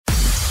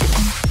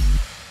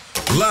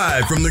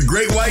Live from the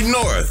Great White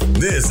North,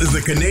 this is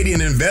the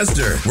Canadian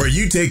Investor, where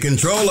you take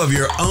control of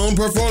your own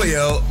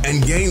portfolio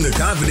and gain the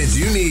confidence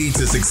you need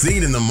to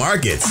succeed in the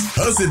markets.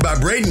 Hosted by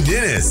Braden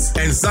Dennis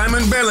and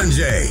Simon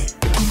Belanger.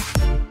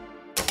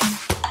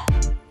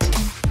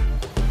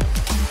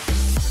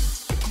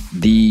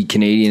 The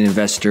Canadian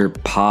Investor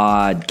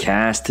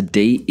Podcast.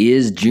 Today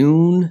is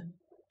June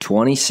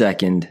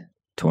 22nd,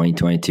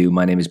 2022.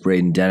 My name is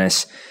Braden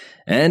Dennis,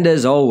 and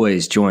as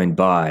always, joined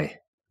by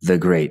the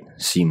great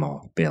Simon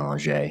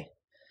Belanger.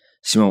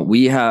 Simon,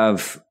 we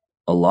have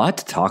a lot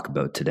to talk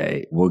about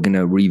today. We're going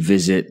to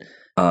revisit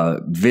a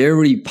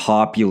very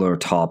popular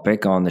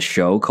topic on the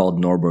show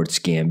called Norbert's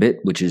Gambit,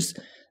 which is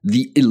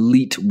the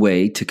elite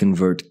way to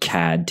convert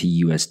CAD to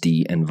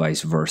USD and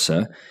vice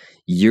versa.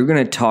 You're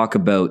going to talk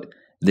about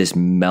this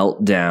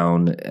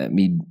meltdown. I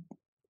mean,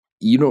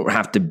 you don't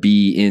have to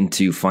be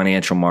into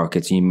financial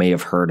markets. You may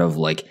have heard of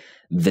like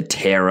the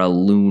Terra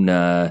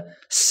Luna,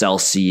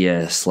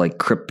 Celsius, like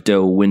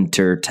crypto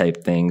winter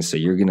type things. So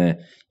you're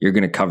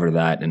gonna cover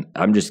that, and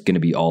I'm just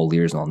gonna be all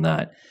ears on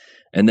that.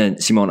 And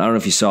then Simon, I don't know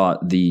if you saw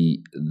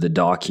the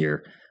doc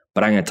here,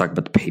 but I'm gonna talk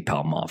about the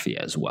PayPal Mafia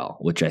as well,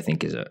 which I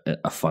think is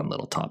a fun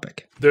little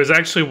topic. There's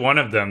actually one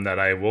of them that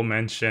I will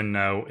mention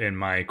in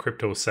my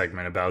crypto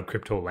segment about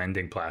crypto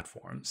lending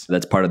platforms.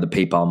 That's part of the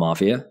PayPal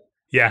Mafia?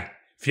 Yeah.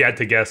 If you had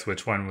to guess,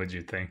 which one would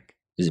you think?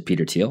 Is it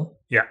Peter Thiel?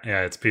 Yeah,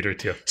 it's Peter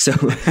Thiel. So,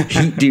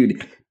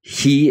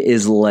 he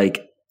is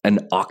like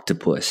an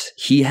octopus.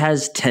 He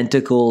has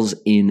tentacles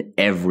in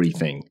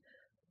everything.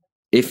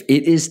 If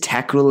it is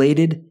tech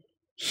related,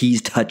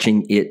 he's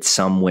touching it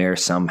somewhere,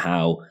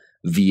 somehow,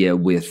 via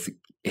with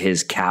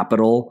his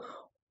capital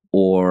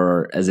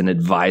or as an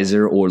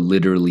advisor or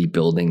literally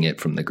building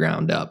it from the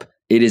ground up.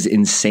 It is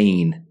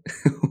insane.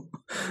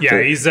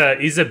 Yeah, he's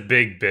a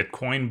big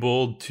Bitcoin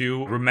bull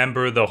too.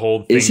 Remember the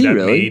whole thing is he that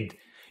really? made...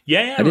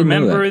 Yeah,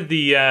 remember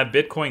the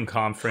Bitcoin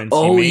conference?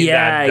 Oh, he made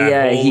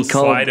that whole he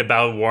slide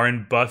about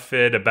Warren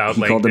Buffett, about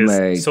like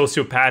this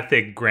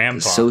sociopathic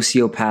grandpa.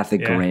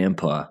 Sociopathic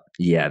grandpa.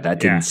 Yeah,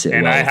 that didn't sit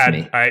well with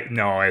me.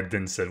 It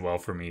didn't sit well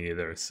for me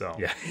either. So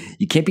yeah,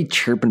 you can't be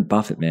chirping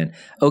Buffett, man.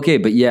 Okay,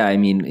 but yeah, I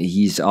mean,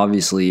 he's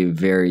obviously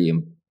very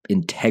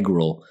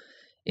integral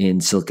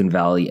in Silicon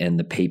Valley and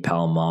the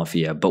PayPal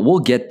Mafia, but we'll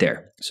get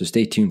there. So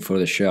stay tuned for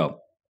the show.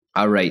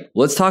 All right,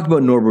 let's talk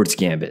about Norbert's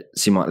Gambit.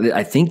 Simon,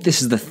 I think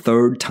this is the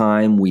third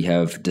time we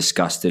have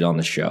discussed it on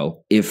the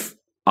show. If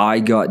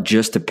I got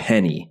just a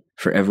penny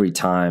for every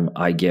time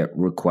I get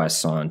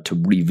requests on to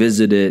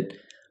revisit it,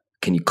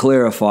 can you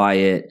clarify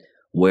it?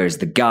 Where's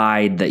the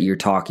guide that you're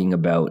talking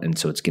about? And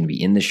so it's going to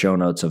be in the show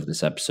notes of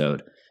this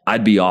episode.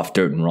 I'd be off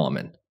Dirt and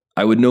Ramen.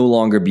 I would no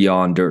longer be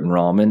on Dirt and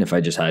Ramen if I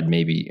just had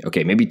maybe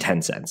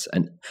 10 cents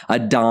and a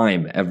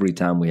dime every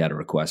time we had a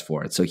request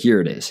for it. So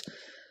here it is.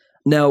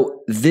 Now,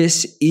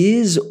 this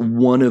is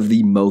one of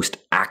the most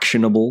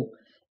actionable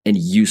and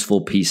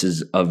useful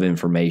pieces of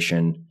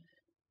information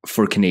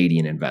for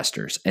Canadian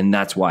investors. And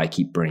that's why I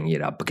keep bringing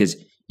it up, because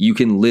you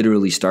can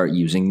literally start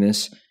using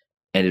this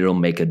and it'll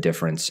make a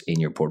difference in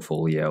your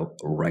portfolio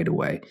right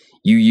away.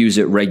 You use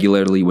it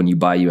regularly when you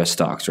buy US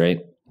stocks,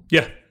 right?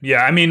 Yeah.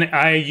 I mean,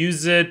 I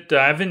use it.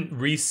 I haven't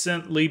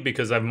recently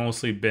because I've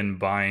mostly been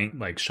buying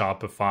like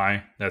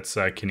Shopify. That's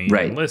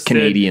Canadian listed.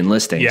 Canadian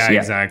listings. Yeah,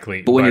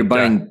 exactly. But when you're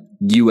buying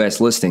US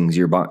listings,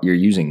 you're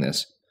using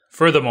this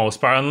for the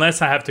most part,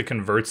 unless I have to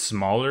convert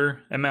smaller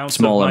amounts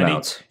of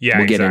money. Yeah,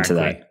 we'll get into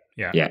that.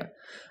 Yeah.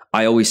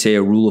 I always say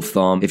a rule of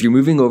thumb: if you're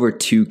moving over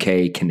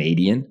 2K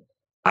Canadian,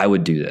 I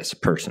would do this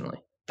personally.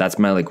 That's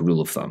my like rule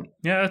of thumb.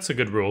 Yeah, that's a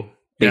good rule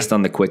based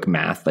on the quick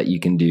math that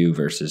you can do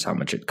versus how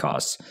much it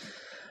costs.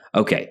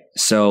 Okay,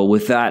 so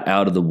with that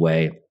out of the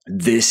way,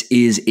 this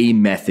is a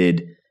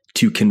method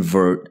to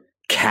convert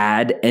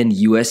CAD and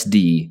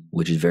USD,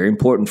 which is very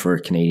important for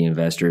Canadian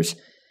investors,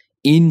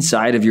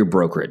 inside of your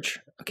brokerage.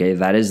 Okay,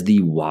 that is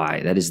the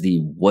why. That is the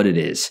what it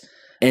is.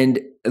 And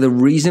the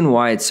reason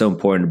why it's so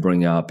important to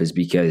bring up is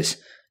because,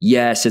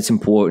 yes, it's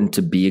important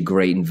to be a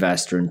great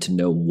investor and to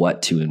know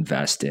what to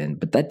invest in,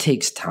 but that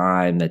takes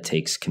time, that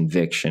takes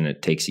conviction,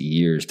 it takes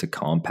years to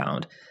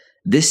compound.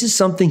 This is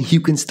something you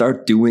can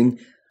start doing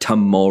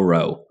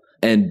tomorrow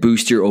and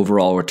boost your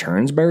overall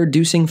returns by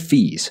reducing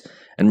fees.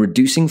 And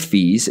reducing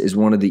fees is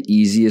one of the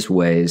easiest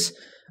ways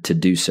to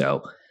do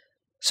so.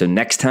 So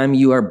next time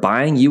you are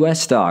buying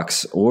US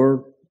stocks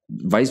or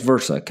vice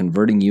versa,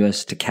 converting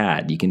US to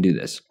CAD, you can do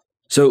this.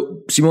 So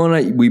Simon and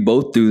I, we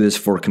both do this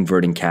for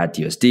converting CAD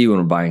to USD when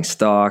we're buying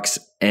stocks.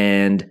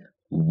 And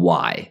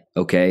why?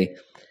 Okay.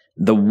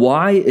 The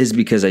why is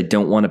because I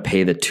don't want to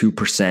pay the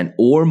 2%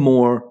 or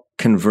more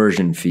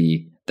conversion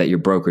fee that your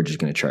brokerage is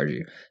going to charge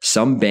you.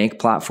 Some bank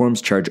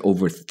platforms charge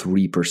over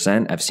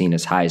 3%. I've seen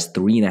as high as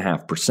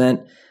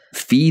 3.5%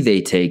 fee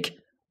they take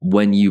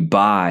when you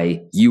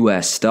buy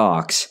US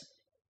stocks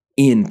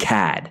in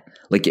CAD.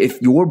 Like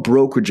if your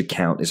brokerage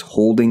account is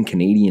holding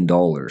Canadian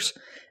dollars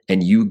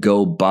and you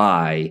go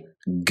buy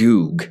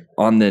Goog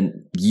on the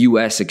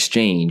US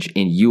exchange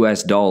in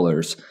US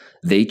dollars,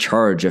 they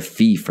charge a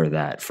fee for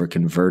that, for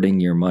converting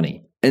your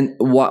money. And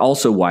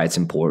also why it's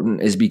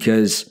important is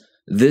because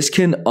this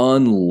can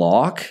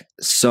unlock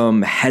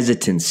some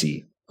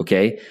hesitancy.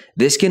 Okay.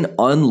 This can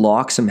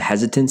unlock some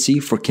hesitancy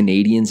for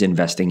Canadians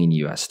investing in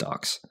US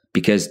stocks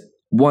because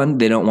one,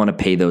 they don't want to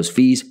pay those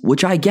fees,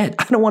 which I get.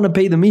 I don't want to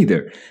pay them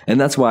either. And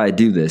that's why I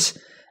do this.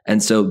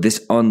 And so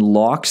this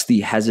unlocks the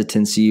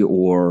hesitancy,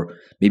 or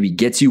maybe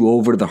gets you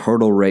over the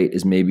hurdle rate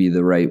is maybe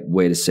the right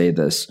way to say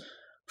this,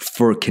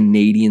 for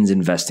Canadians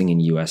investing in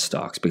US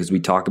stocks, because we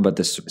talk about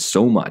this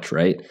so much,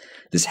 right?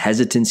 This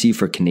hesitancy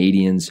for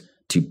Canadians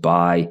to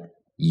buy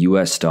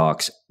US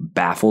stocks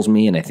baffles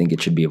me, and I think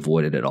it should be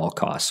avoided at all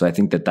costs. So I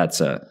think that that's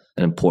an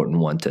important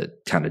one to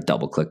kind of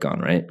double click on,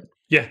 right?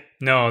 Yeah,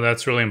 no,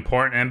 that's really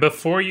important. And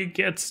before you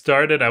get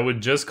started, I would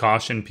just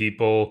caution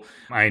people.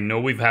 I know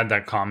we've had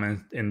that comment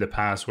in the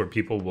past where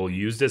people will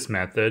use this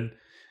method,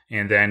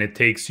 and then it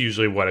takes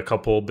usually, a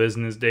couple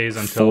business days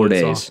until 4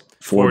 days.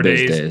 4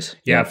 days.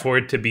 Yeah, for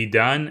it to be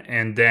done.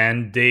 And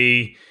then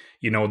they,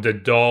 the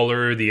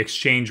dollar, the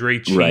exchange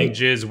rate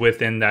changes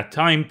within that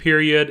time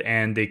period,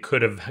 and they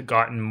could have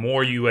gotten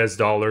more US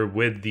dollar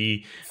with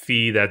the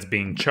fee that's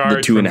being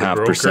charged. The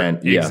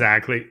 2.5%. Yeah.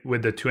 Exactly,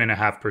 with the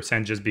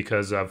 2.5% just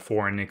because of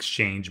foreign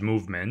exchange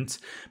movements.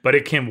 But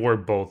it can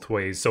work both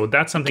ways. So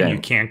that's something you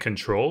can't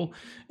control.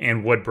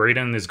 And what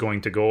Braden is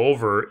going to go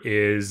over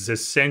is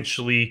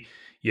essentially,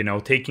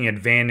 taking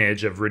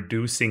advantage of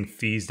reducing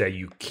fees that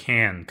you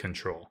can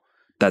control.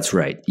 That's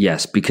right.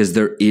 Yes, because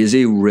there is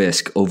a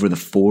risk over the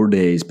 4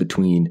 days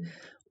between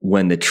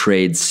when the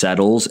trade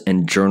settles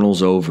and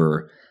journals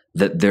over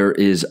that there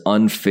is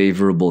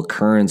unfavorable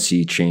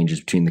currency changes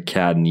between the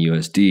CAD and the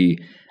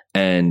USD,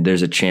 and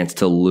there's a chance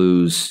to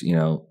lose,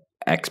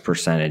 X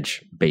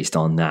percentage based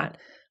on that.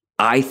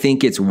 I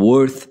think it's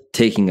worth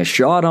taking a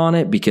shot on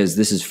it because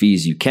this is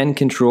fees you can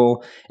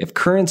control. If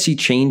currency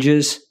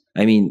changes,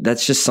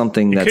 that's just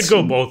something it could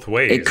go both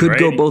ways. It could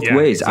go both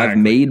ways. Exactly. I've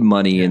made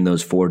money in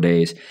those 4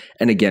 days.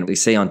 And again, they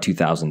say on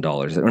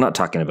 $2,000. We're not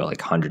talking about like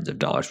hundreds of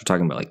dollars. We're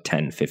talking about like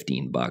 10,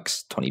 15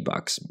 bucks, 20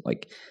 bucks,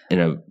 like in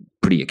a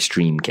pretty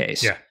extreme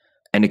case. Yeah.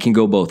 And it can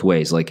go both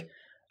ways. Like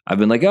I've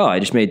been like, I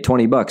just made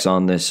 20 bucks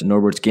on this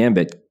Norbert's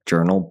Gambit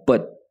journal,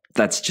 but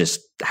that's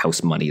just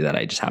house money that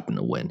I just happen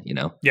to win,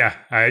 Yeah.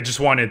 I just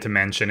wanted to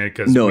mention it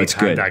because we've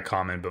had that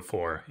comment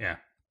before. Yeah.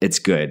 It's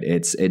good.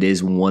 It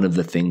is one of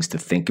the things to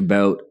think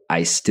about.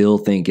 I still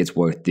think it's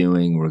worth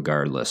doing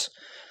regardless.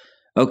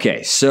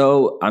 Okay,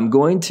 so I'm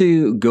going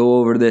to go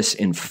over this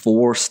in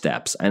 4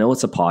 steps. I know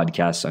it's a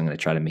podcast, so I'm going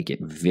to try to make it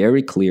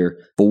very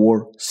clear.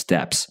 4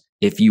 steps.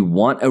 If you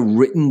want a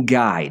written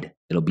guide,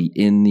 it'll be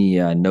in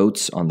the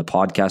notes on the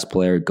podcast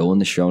player. Go in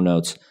the show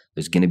notes.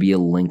 There's going to be a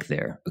link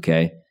there,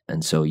 okay?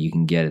 And so you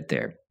can get it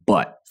there.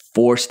 But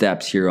 4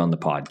 steps here on the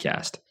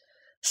podcast.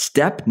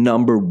 Step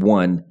number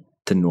 1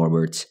 to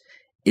Norbert's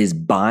is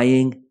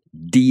buying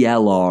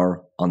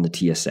DLR on the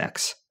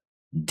TSX.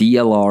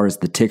 DLR is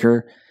the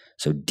ticker,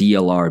 so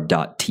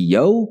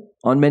DLR.to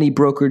on many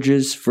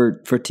brokerages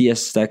for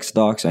TSX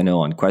stocks. I know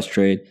on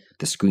Questrade,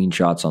 the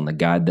screenshots on the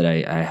guide that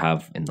I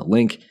have in the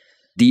link,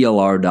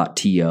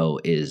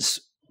 DLR.to is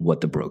what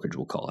the brokerage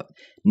will call it.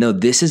 No,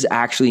 this is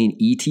actually an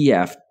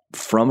ETF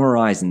from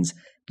Horizons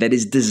that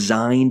is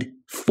designed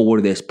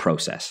for this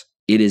process.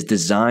 It is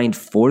designed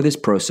for this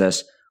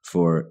process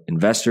for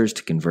investors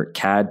to convert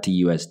CAD to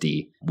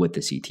USD with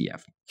this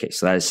ETF. Okay,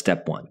 so that is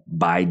step 1.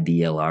 Buy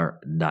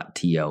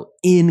DLR.to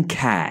in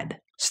CAD.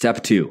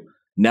 Step 2.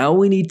 Now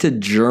we need to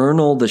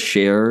journal the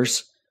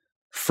shares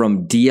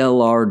from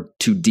DLR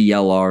to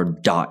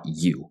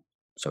DLR.u.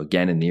 So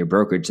again, in your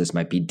brokerage, this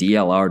might be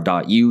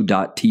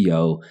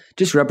DLR.u.to,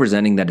 just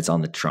representing that it's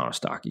on the Toronto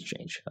Stock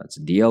Exchange. That's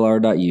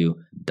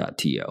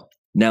DLR.u.to.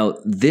 Now,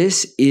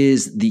 this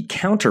is the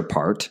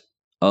counterpart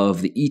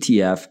of the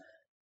ETF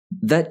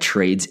that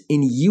trades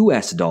in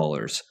US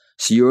dollars.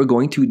 So you are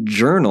going to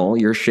journal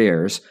your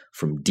shares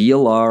from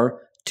DLR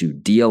to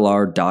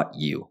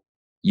DLR.u.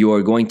 You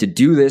are going to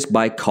do this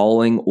by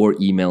calling or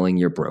emailing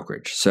your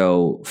brokerage.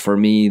 So for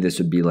me, this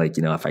would be like,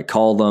 if I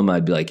call them,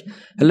 I'd be like,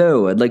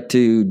 hello, I'd like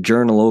to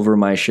journal over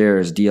my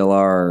shares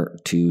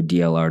DLR to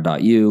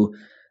DLR.u.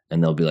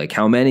 And they'll be like,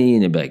 how many?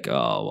 And they'll be like,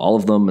 oh, all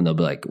of them. And they'll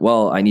be like,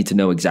 well, I need to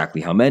know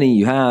exactly how many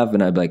you have.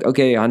 And I'd be like,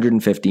 okay,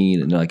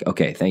 115. And they're like,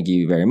 okay, thank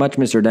you very much,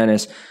 Mr.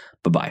 Dennis.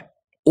 Bye-bye.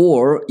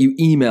 Or you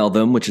email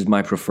them, which is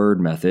my preferred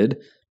method,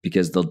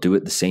 because they'll do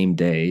it the same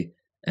day.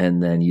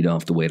 And then you don't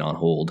have to wait on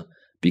hold,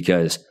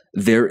 because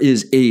there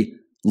is a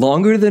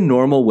longer than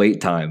normal wait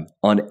time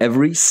on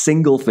every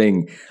single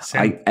thing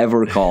I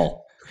ever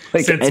call.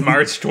 Since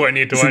March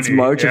 2020. Since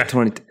March of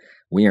 2020.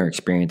 We are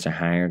experiencing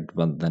higher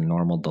than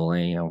normal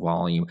delay of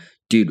volume.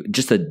 Dude,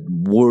 just a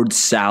word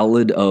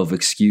salad of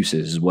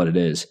excuses is what it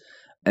is.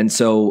 And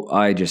so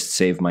I just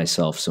save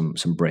myself some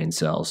brain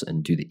cells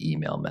and do the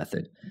email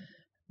method.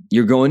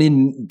 You're going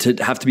in to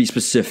have to be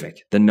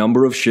specific. The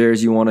number of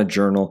shares you want to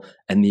journal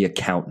and the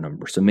account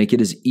number. So make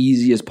it as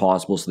easy as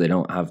possible so they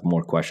don't have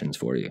more questions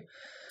for you.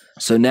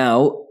 So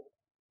now,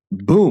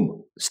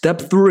 boom,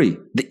 step 3,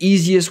 the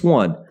easiest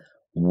one.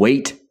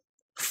 Wait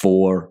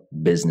 4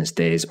 business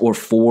days or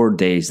 4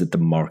 days that the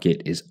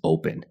market is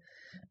open.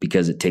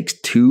 because it takes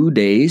 2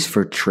 days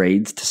for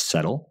trades to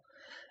settle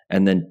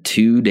and then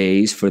 2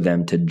 days for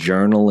them to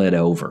journal it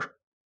over.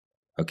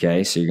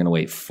 Okay, so you're going to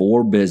wait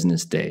 4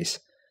 business days.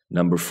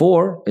 Number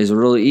 4 is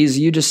really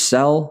easy. You just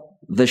sell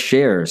the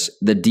shares,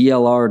 the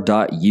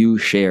DLR.U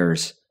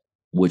shares,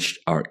 which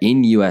are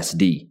in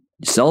USD.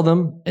 You sell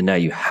them, and now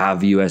you have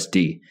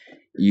USD.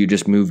 You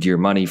just moved your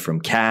money from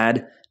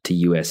CAD to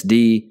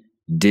USD,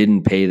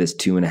 didn't pay this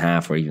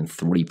 2.5% or even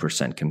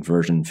 3%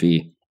 conversion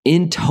fee.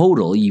 In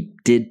total, you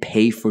did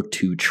pay for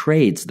 2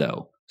 trades,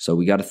 though. So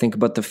we got to think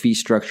about the fee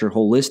structure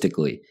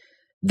holistically.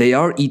 They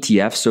are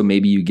ETFs, so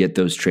maybe you get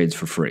those trades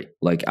for free.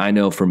 Like I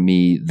know for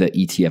me, the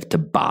ETF to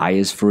buy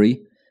is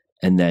free,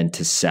 and then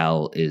to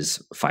sell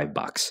is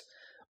 $5.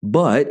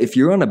 But if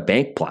you're on a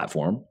bank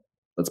platform,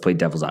 let's play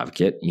devil's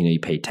advocate, you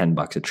pay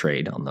 $10 a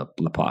trade on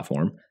the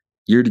platform.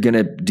 You're going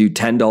to do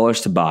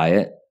 $10 to buy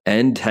it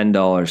and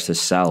 $10 to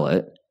sell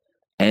it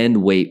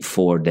and wait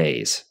 4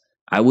 days.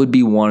 I would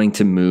be wanting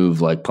to move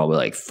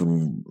probably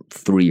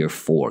 3 or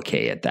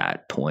 4K at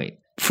that point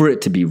for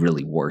it to be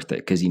really worth it,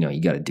 because you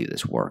got to do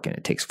this work and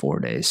it takes 4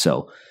 days.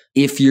 So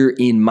if you're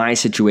in my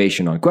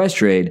situation on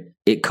Questrade,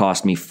 it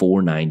cost me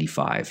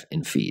 $4.95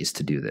 in fees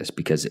to do this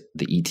because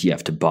the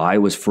ETF to buy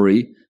was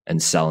free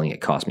and selling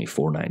it cost me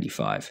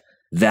 $4.95.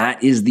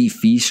 That is the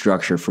fee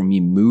structure for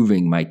me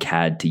moving my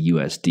CAD to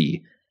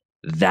USD.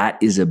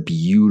 That is a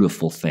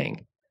beautiful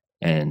thing.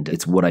 And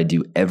it's what I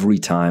do every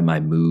time I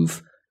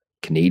move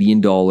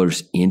Canadian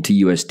dollars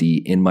into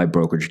USD in my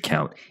brokerage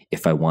account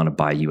if I want to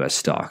buy US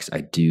stocks.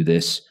 I do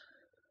this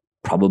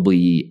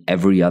probably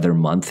every other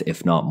month,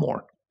 if not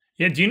more.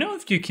 Yeah, do you know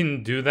if you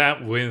can do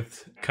that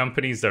with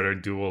companies that are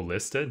dual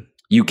listed?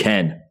 You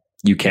can.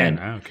 You can.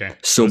 Oh, okay.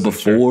 So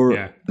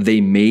before they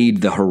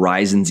made the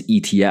Horizons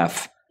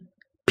ETF,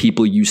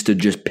 people used to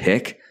just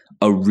pick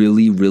a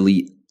really,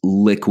 really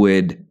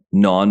liquid,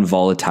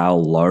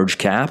 non-volatile large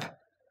cap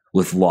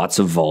with lots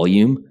of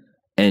volume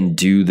and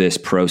do this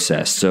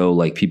process.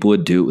 So people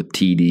would do it with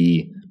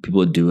TD, people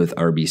would do it with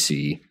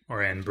RBC. Or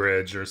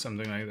Enbridge or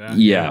something like that.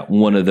 Yeah,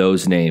 one of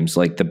those names.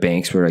 The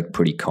banks were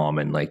pretty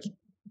common.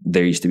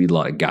 There used to be a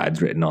lot of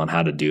guides written on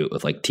how to do it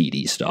with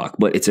TD stock,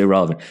 but it's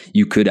irrelevant.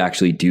 You could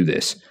actually do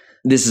this.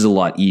 This is a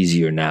lot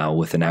easier now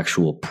with an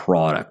actual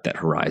product that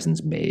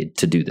Horizons made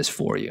to do this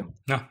for you.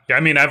 No, I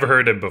mean, I've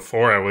heard it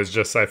before.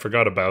 I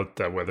forgot about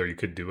whether you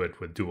could do it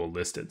with dual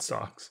listed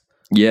stocks.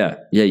 Yeah,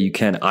 you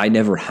can. I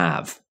never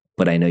have,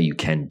 but I know you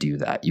can do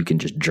that. You can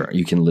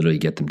you can literally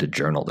get them to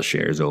journal the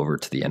shares over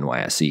to the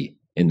NYSE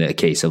in the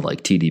case of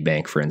TD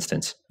Bank, for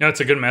instance. No, it's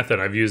a good method.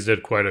 I've used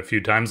it quite a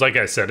few times. Like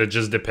I said, it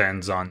just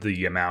depends on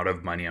the amount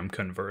of money I'm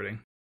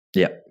converting.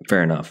 Yeah,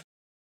 fair enough.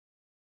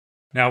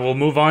 Now we'll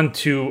move on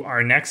to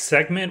our next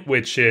segment,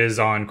 which is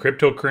on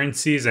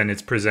cryptocurrencies, and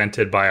it's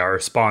presented by our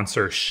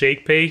sponsor,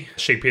 ShakePay.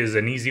 ShakePay is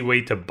an easy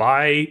way to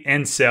buy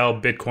and sell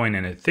Bitcoin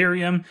and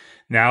Ethereum.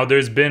 Now,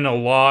 there's been a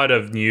lot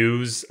of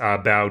news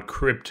about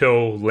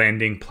crypto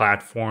lending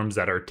platforms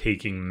that are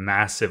taking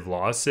massive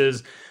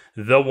losses.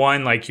 The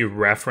one, like you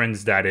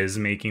referenced, that is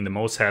making the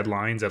most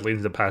headlines, at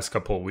least the past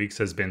couple of weeks,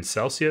 has been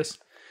Celsius.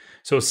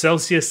 So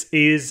Celsius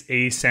is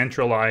a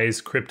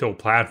centralized crypto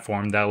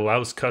platform that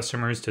allows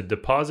customers to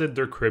deposit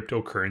their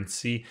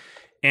cryptocurrency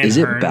and Is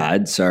it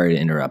bad? Sorry to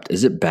interrupt.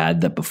 Is it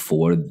bad that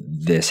before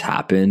this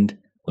happened,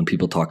 when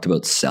people talked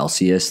about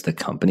Celsius, the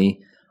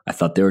company, I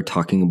thought they were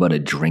talking about a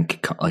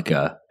drink,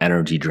 a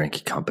energy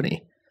drink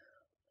company.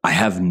 I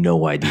have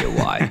no idea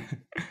why.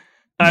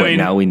 But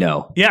now we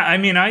know. Yeah, I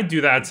mean, I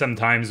do that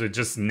sometimes with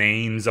just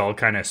names. I'll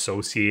kind of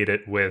associate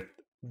it with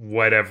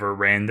whatever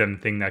random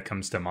thing that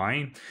comes to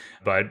mind.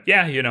 But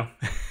yeah,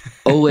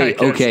 Oh,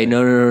 wait. Okay.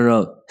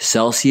 No.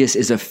 Celsius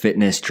is a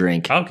fitness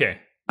drink. Okay.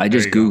 I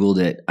just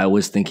Googled it. I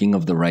was thinking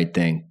of the right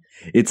thing.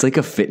 It's like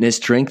a fitness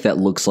drink that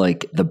looks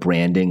like the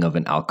branding of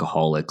an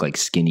alcoholic,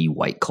 skinny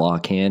White Claw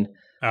can.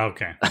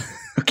 Okay.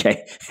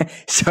 Okay.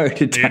 Sorry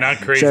to You're not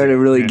crazy. Sorry to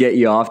really get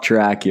you off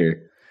track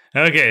here.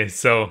 Okay.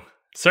 So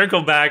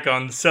circle back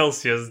on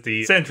Celsius,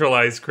 the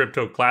centralized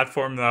crypto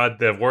platform,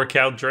 the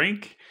workout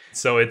drink.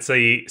 So it's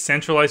a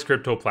centralized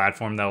crypto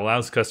platform that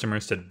allows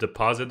customers to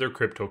deposit their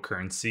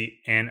cryptocurrency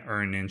and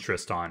earn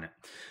interest on it.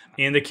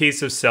 In the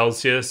case of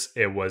Celsius,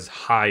 it was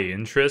high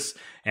interest.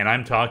 And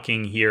I'm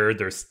talking here,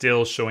 they're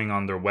still showing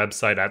on their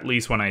website, at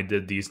least when I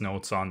did these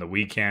notes on the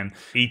weekend,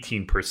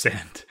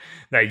 18%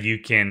 that you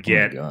can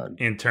get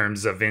in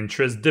terms of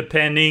interest,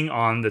 depending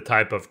on the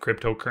type of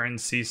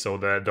cryptocurrency. So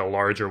the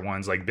larger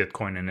ones like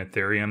Bitcoin and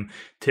Ethereum,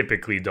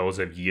 typically those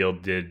have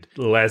yielded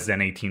less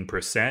than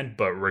 18%.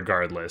 But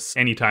regardless,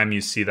 anytime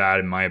you see that,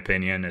 in my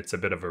opinion, it's a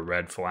bit of a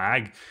red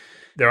flag.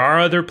 There are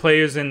other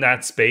players in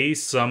that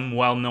space. Some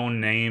well-known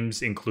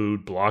names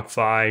include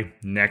BlockFi,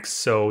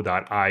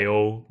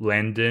 Nexo.io,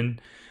 Lendin.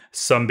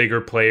 Some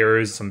bigger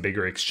players, some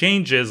bigger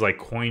exchanges like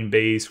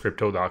Coinbase,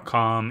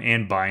 Crypto.com,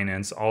 and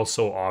Binance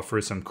also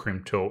offer some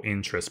crypto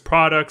interest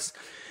products.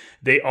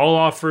 They all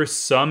offer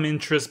some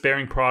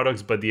interest-bearing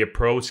products, but the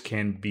approach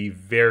can be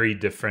very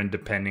different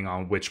depending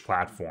on which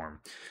platform.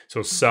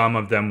 So some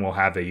of them will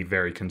have a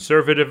very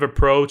conservative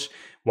approach,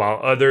 while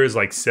others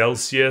like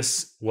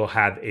Celsius will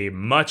have a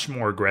much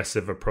more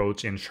aggressive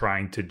approach in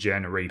trying to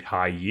generate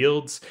high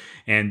yields.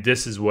 And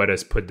this is what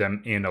has put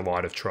them in a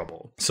lot of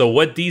trouble. So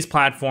what these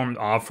platforms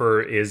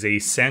offer is a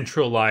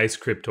centralized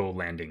crypto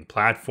lending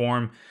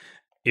platform.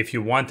 If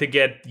you want to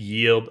get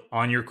yield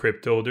on your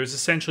crypto, there's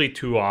essentially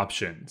two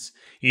options.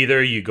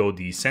 Either you go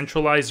the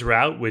centralized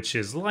route, which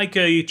is like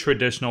a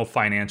traditional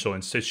financial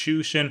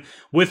institution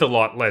with a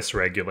lot less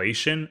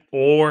regulation,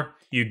 or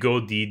you go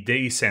the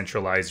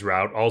decentralized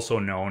route, also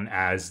known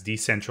as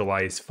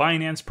decentralized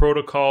finance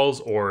protocols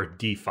or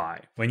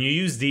DeFi. When you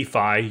use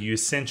DeFi, you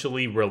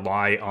essentially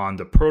rely on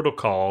the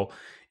protocol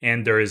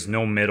and there is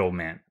no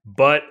middleman.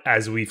 But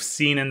as we've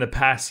seen in the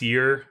past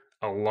year,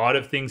 a lot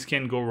of things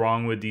can go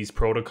wrong with these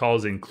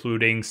protocols,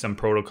 including some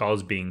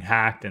protocols being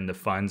hacked and the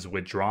funds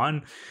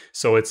withdrawn.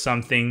 So it's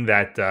something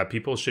that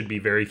people should be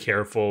very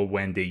careful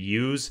when they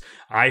use.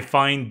 I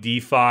find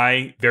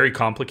DeFi very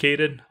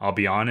complicated, I'll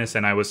be honest.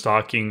 And I was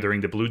talking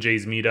during the Blue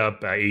Jays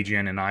meetup,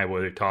 Adrian and I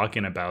were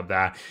talking about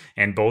that.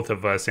 And both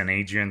of us, and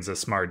Adrian's a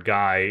smart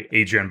guy.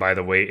 Adrian, by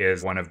the way,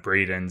 is one of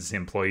Braden's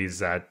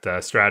employees at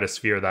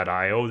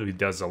Stratosphere.io. He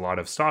does a lot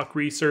of stock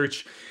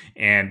research.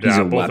 And he's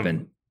a both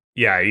weapon.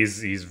 Yeah,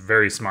 he's a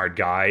very smart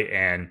guy,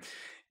 and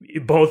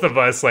both of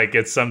us, like,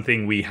 it's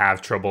something we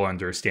have trouble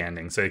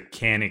understanding. So it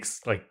can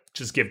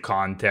just give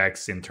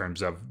context in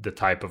terms of the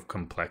type of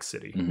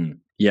complexity. Mm-hmm.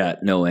 Yeah,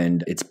 no,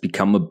 and it's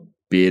become a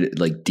bit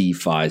like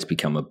DeFi has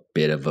become a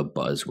bit of a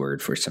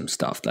buzzword for some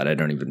stuff that I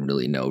don't even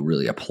really know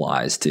really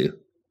applies to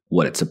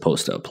what it's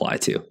supposed to apply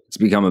to. It's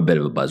become a bit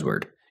of a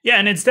buzzword. Yeah,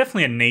 and it's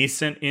definitely a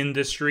nascent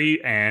industry,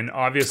 and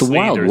obviously it's the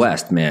Wild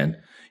West, man.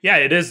 Yeah,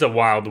 it is the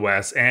Wild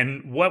West.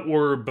 And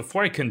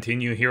before I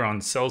continue here on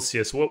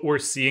Celsius, what we're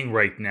seeing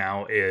right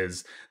now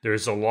is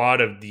there's a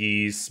lot of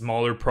these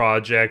smaller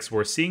projects.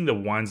 We're seeing the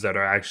ones that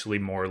are actually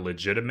more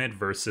legitimate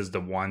versus the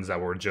ones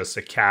that were just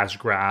a cash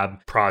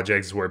grab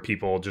projects where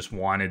people just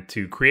wanted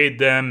to create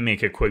them,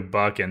 make a quick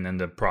buck, and then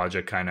the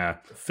project kind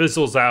of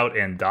fizzles out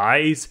and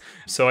dies.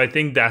 So I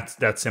think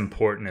that's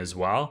important as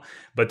well.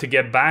 But to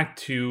get back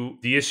to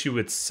the issue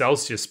with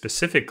Celsius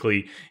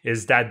specifically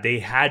is that they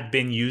had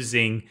been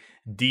using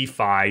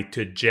DeFi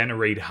to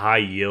generate high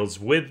yields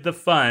with the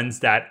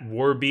funds that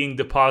were being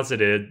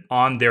deposited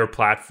on their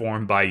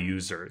platform by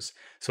users.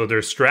 So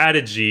their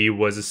strategy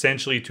was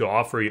essentially to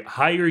offer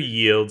higher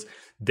yields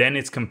than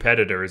its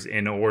competitors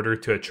in order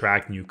to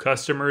attract new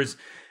customers.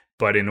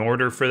 But in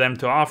order for them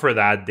to offer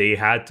that, they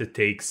had to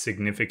take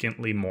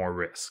significantly more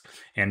risk.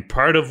 And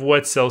part of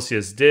what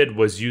Celsius did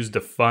was use the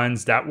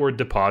funds that were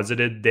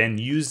deposited, then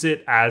use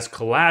it as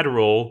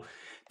collateral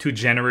to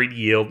generate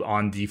yield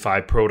on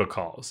DeFi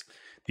protocols.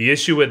 The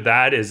issue with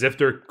that is if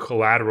their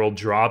collateral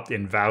dropped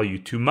in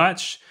value too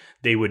much,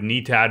 they would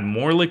need to add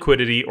more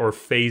liquidity or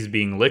face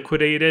being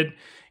liquidated.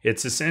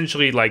 It's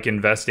essentially like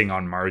investing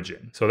on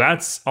margin. So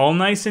that's all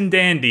nice and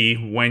dandy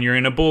when you're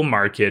in a bull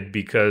market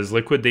because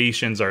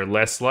liquidations are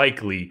less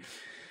likely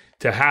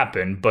to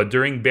happen. But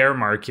during bear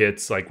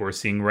markets like we're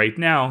seeing right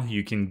now,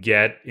 you can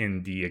get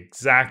in the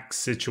exact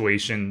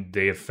situation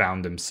they have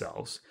found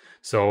themselves.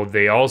 So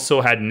they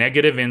also had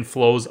negative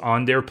inflows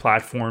on their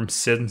platform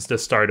since the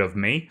start of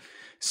May.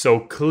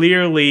 So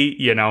clearly,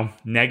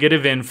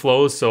 negative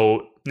inflows.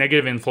 So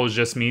negative inflows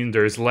just mean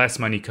there's less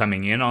money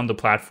coming in on the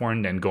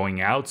platform than going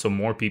out. So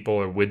more people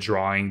are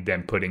withdrawing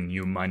than putting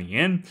new money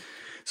in.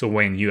 So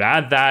when you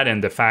add that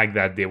and the fact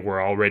that they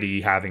were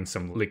already having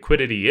some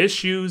liquidity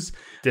issues,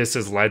 this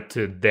has led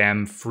to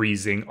them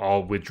freezing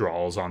all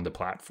withdrawals on the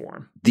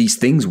platform. These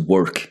things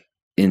work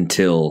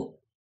until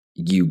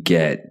you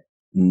get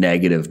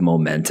negative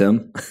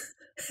momentum.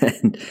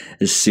 And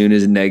as soon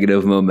as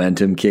negative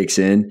momentum kicks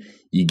in,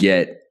 you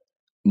get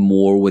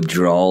more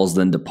withdrawals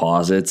than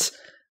deposits.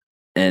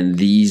 And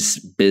these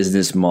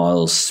business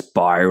models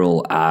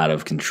spiral out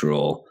of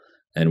control.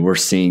 And we're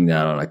seeing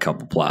that on a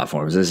couple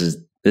platforms.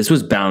 This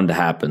was bound to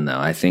happen, though.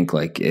 I think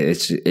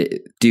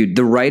dude,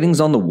 the writing's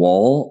on the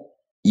wall.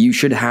 You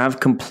should have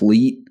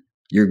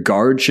your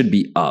guard should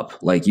be up.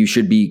 Like you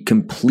should be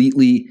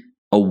completely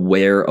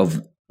aware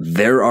of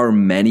there are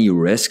many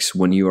risks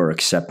when you are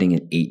accepting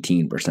an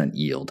 18%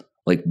 yield.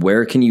 Like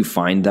where can you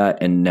find that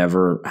and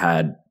never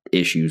had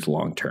issues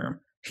long term?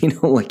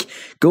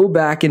 Go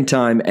back in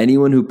time.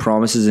 Anyone who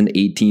promises an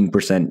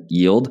 18%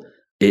 yield,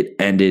 it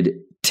ended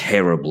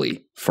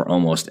terribly for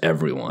almost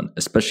everyone,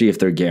 especially if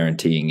they're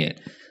guaranteeing it.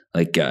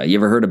 You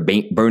ever heard of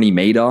Bernie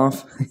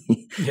Madoff?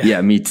 Yeah,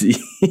 me too.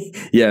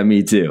 Yeah,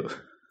 me too.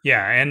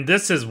 Yeah, and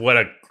this is what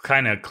a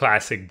kind of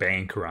classic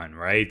bank run,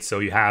 right? So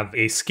you have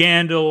a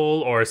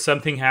scandal or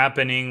something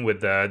happening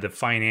with the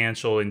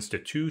financial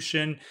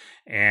institution,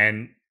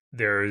 and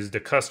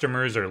the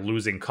customers are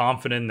losing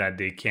confidence that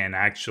they can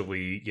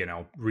actually,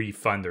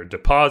 refund their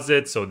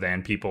deposits. So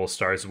then people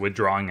starts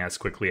withdrawing as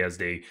quickly as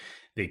they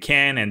they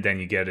can, and then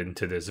you get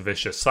into this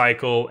vicious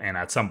cycle, and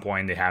at some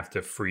point they have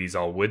to freeze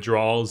all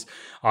withdrawals.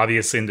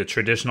 Obviously, in the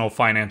traditional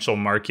financial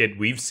market,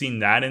 we've seen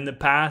that in the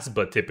past,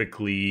 but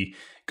typically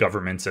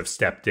governments have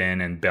stepped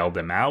in and bailed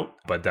them out,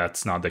 but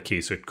that's not the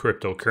case with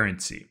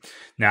cryptocurrency.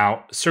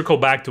 Now, circle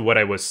back to what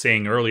I was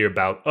saying earlier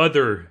about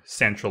other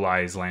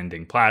centralized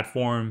lending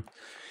platforms.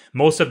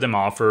 Most of them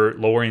offer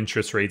lower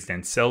interest rates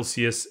than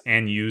Celsius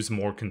and use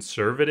more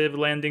conservative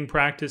lending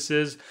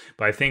practices.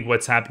 But I think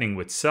what's happening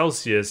with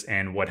Celsius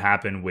and what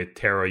happened with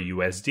Terra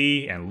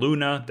USD and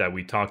Luna that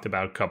we talked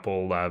about a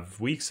couple of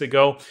weeks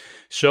ago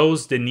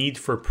shows the need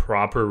for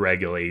proper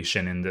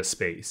regulation in this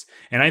space.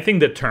 And I think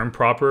the term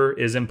proper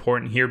is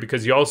important here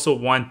because you also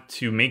want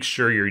to make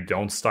sure you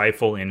don't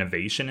stifle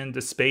innovation in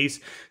the space.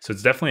 So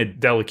it's definitely a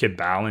delicate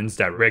balance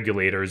that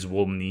regulators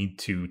will need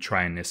to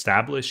try and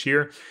establish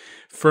here.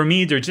 For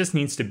me, there just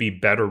needs to be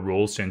better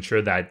rules to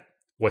ensure that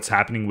what's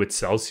happening with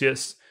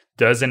Celsius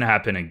doesn't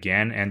happen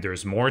again, and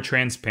there's more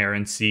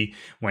transparency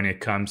when it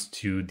comes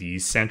to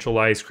these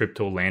centralized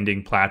crypto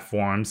lending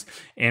platforms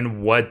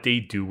and what they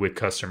do with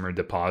customer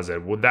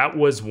deposit. Well, that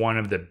was one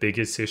of the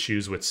biggest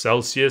issues with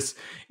Celsius,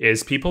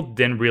 is people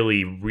didn't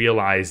really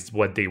realize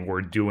what they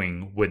were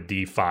doing with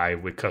DeFi,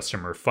 with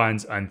customer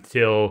funds,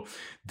 until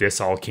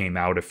this all came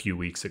out a few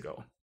weeks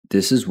ago.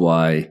 This is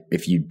why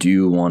if you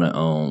do want to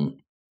own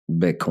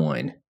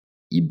Bitcoin,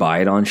 you buy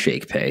it on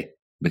ShakePay,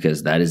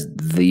 because that is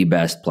the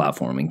best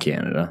platform in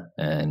Canada.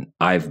 And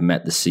I've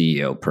met the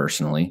CEO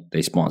personally.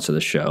 They sponsor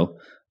the show.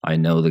 I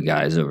know the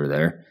guys over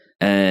there.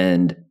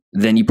 And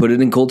then you put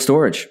it in cold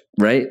storage,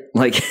 right?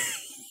 Like,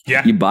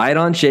 yeah. You buy it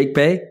on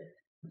ShakePay,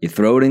 you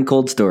throw it in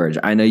cold storage.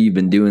 I know you've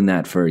been doing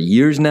that for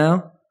years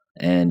now,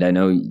 and I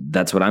know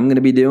that's what I'm going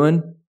to be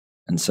doing.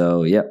 And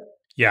so, yep.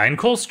 Yeah, in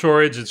cold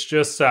storage, it's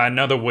just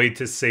another way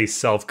to say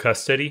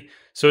self-custody.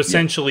 So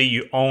essentially,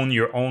 you own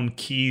your own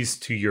keys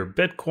to your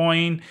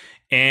Bitcoin,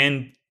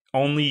 and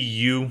only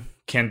you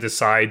can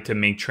decide to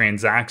make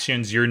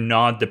transactions. You're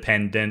not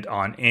dependent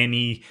on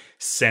any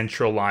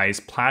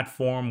centralized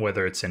platform,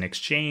 whether it's an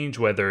exchange,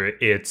 whether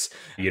it's,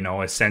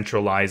 a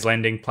centralized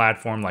lending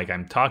platform like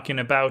I'm talking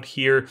about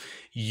here.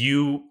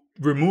 You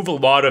remove a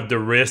lot of the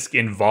risk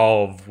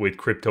involved with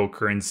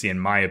cryptocurrency, in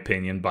my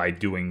opinion, by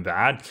doing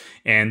that.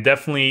 And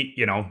definitely,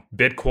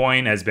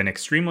 Bitcoin has been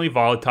extremely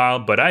volatile,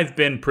 but I've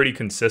been pretty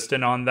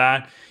consistent on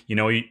that.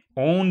 You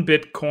own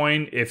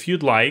Bitcoin if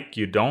you'd like.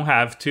 You don't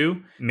have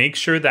to. Make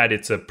sure that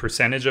it's a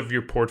percentage of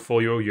your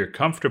portfolio you're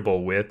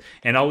comfortable with.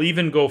 And I'll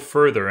even go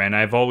further, and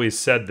I've always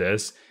said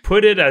this,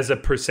 put it as a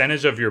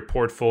percentage of your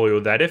portfolio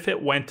that if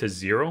it went to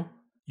zero,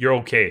 you're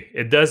okay.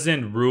 It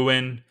doesn't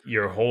ruin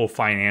your whole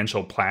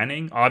financial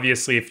planning.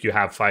 Obviously, if you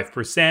have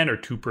 5% or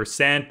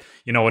 2%,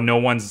 no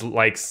one's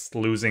likes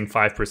losing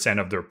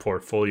 5% of their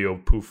portfolio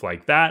poof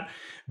like that.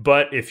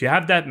 But if you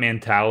have that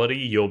mentality,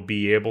 you'll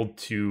be able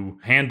to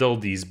handle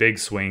these big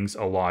swings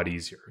a lot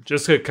easier.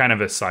 Just a kind of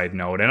a side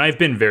note. And I've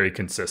been very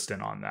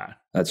consistent on that.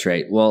 That's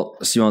right. Well,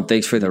 Simon,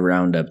 thanks for the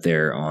roundup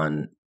there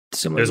on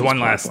some of these There's one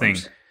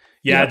platforms. Last thing.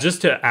 Yeah,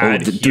 just to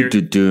add here.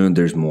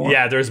 There's more.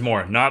 Yeah, there's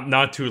more.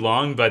 Not too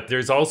long, but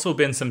there's also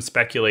been some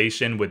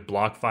speculation with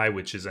BlockFi,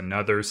 which is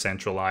another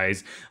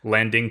centralized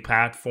lending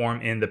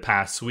platform, in the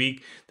past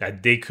week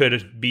that they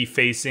could be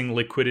facing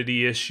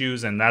liquidity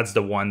issues. And that's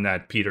the one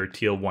that Peter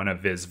Thiel, one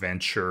of his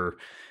venture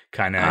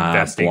kind of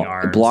investing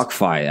arms.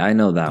 BlockFi, I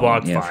know that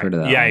one. Yeah, I've heard of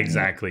that one.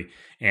 Exactly.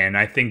 And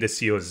I think the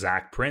CEO is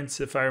Zach Prince,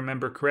 if I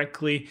remember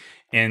correctly.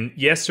 And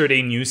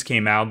yesterday, news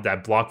came out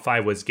that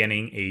BlockFi was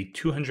getting a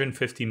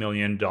 $250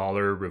 million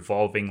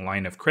revolving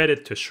line of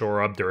credit to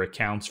shore up their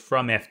accounts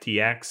from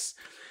FTX.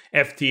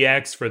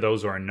 FTX, for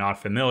those who are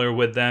not familiar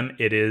with them,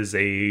 it is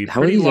a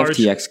How are these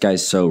FTX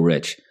guys so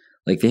rich?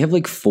 Like, they have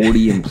like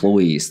 40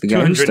 employees. The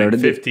guy who started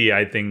 250,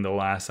 I think, the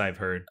last I've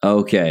heard.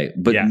 Okay.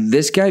 But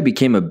this guy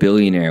became a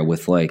billionaire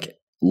with like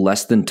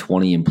less than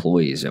 20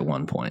 employees at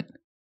one point.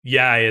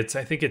 Yeah, I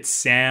think it's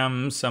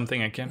Sam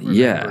something. I can't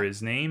remember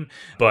his name.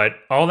 But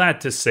all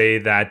that to say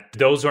that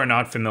those who are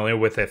not familiar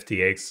with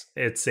FTX,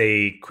 it's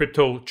a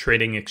crypto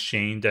trading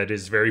exchange that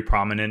is very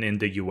prominent in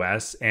the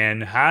US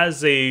and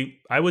has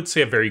I would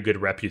say, a very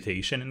good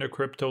reputation in the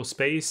crypto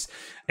space.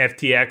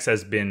 FTX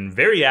has been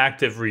very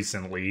active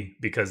recently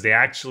because they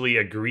actually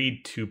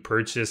agreed to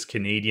purchase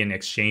Canadian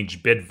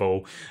exchange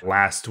Bitvo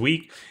last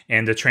week,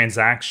 and the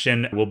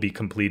transaction will be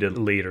completed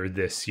later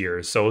this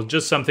year. So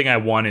just something I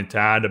wanted to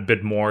add, a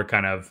bit more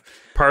kind of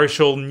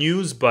partial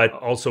news, but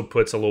also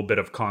puts a little bit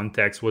of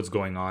context what's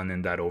going on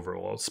in that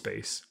overall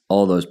space.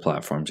 All those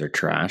platforms are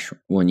trash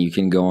when you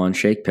can go on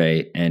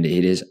ShakePay, and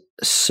it is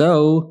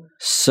so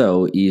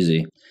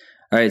easy.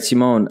 All right,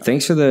 Simon,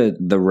 thanks for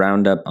the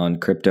roundup on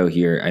crypto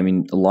here. I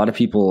mean, a lot of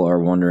people are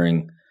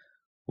wondering,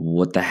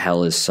 what the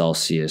hell is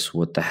Celsius?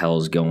 What the hell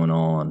is going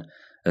on?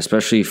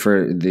 Especially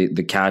for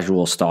the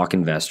casual stock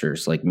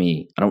investors like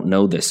me. I don't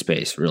know this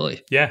space,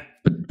 really. Yeah.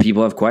 But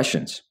people have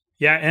questions.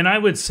 Yeah, and I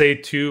would say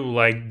too,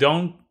 like,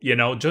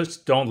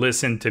 just don't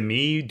listen to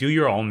me. Do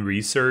your own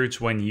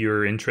research when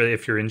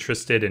if you're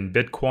interested in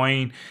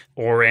Bitcoin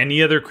or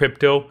any other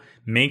crypto.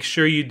 Make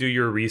sure you do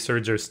your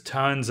research. There's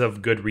tons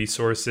of good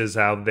resources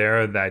out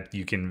there that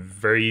you can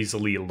very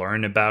easily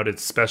learn about,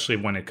 especially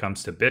when it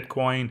comes to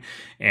Bitcoin.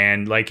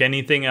 And like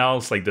anything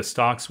else, like the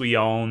stocks we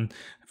own,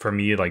 for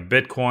me, like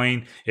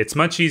Bitcoin, it's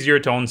much easier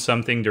to own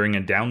something during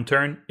a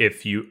downturn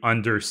if you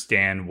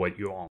understand what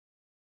you own.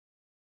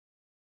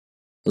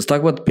 Let's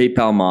talk about the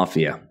PayPal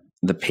Mafia.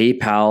 The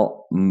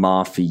PayPal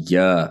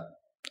Mafia.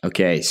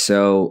 Okay,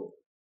 so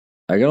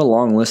I got a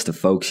long list of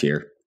folks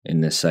here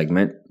in this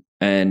segment,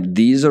 and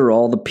these are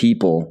all the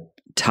people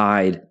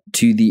tied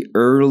to the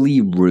early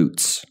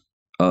roots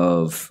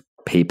of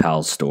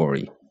PayPal's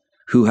story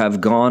who have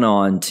gone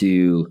on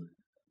to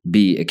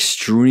be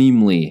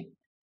extremely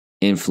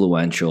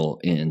influential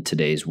in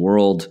today's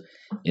world,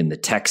 in the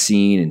tech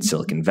scene, in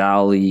Silicon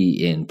Valley,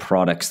 in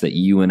products that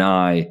you and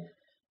I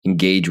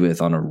engage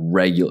with on a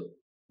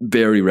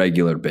very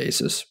regular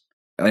basis.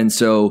 And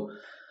so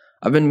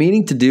I've been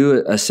meaning to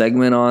do a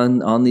segment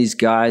on these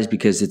guys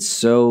because it's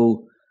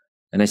so,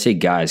 and I say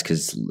guys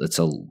because it's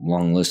a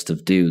long list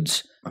of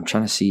dudes. I'm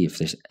trying to see if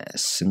there's a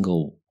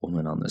single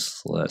woman on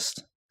this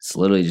list. It's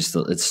literally just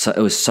it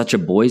was such a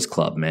boys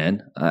club,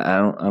 man. I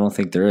don't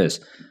think there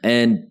is.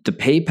 And the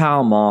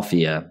PayPal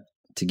Mafia,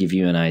 to give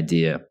you an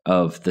idea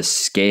of the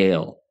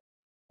scale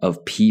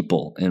of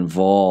people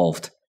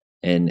involved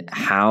and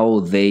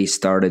how they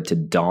started to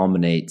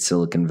dominate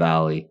Silicon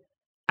Valley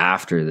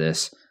after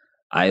this,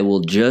 I will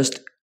just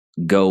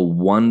go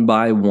one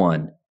by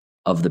one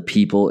of the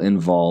people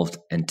involved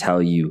and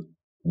tell you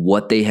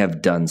what they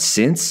have done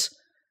since.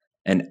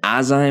 And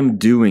as I'm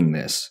doing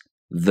this,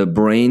 the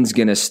brain's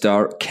going to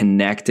start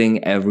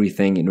connecting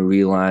everything and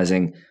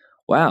realizing,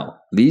 wow,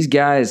 these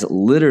guys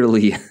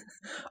literally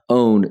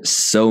own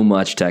so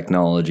much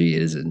technology.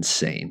 It is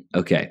insane.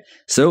 Okay,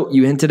 so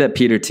you hinted at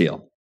Peter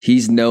Thiel.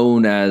 He's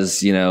known as,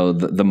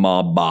 the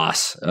mob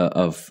boss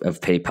of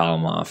PayPal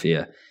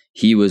Mafia.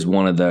 He was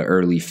one of the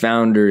early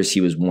founders.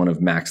 He was one of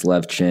Max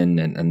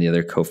Levchin and the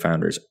other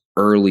co-founders'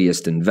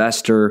 earliest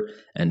investor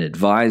and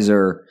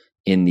advisor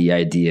in the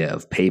idea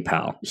of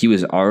PayPal. He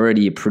was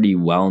already a pretty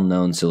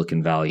well-known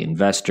Silicon Valley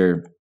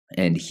investor,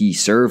 and he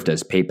served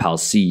as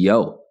PayPal's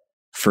CEO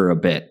for a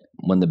bit.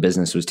 When the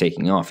business was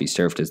taking off, he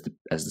served as the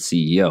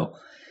CEO.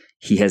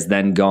 He has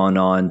then gone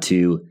on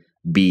to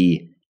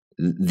be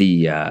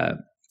the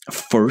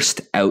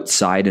first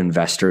outside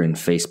investor in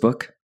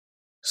Facebook.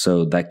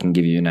 So that can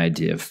give you an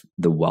idea of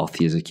the wealth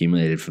he has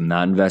accumulated from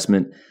that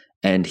investment.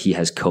 And he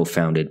has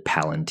co-founded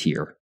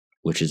Palantir,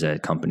 which is a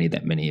company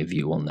that many of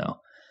you will know.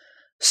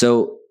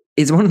 So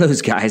it's one of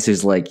those guys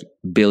who's like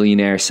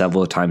billionaire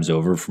several times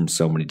over from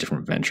so many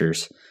different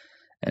ventures.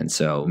 And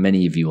so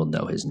many of you will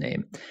know his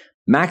name.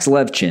 Max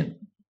Levchin.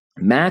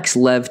 Max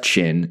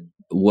Levchin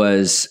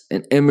was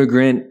an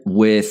immigrant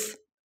with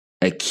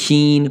a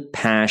keen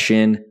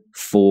passion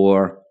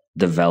for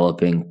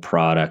developing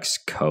products,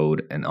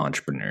 code, and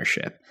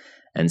entrepreneurship.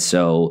 And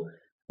so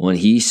when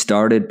he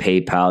started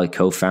PayPal, he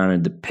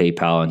co-founded the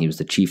PayPal, and he was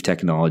the chief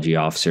technology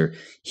officer.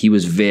 He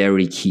was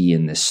very key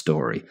in this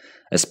story,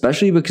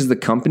 especially because the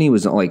company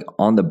was like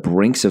on the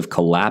brinks of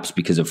collapse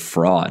because of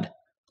fraud.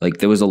 Like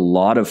there was a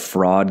lot of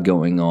fraud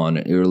going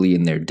on early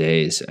in their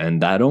days,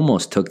 and that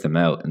almost took them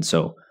out. And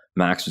so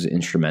Max was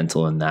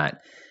instrumental in that.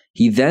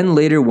 He then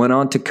later went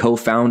on to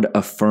co-found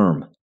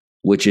Affirm,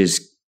 which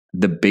is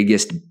the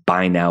biggest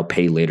buy now,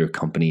 pay later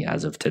company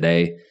as of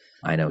today.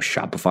 I know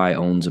Shopify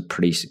owns a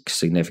pretty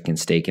significant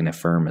stake in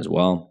Affirm as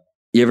well.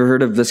 You ever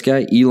heard of this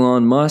guy,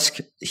 Elon Musk?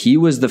 He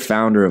was the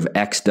founder of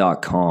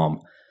X.com,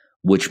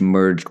 which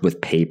merged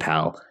with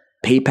PayPal.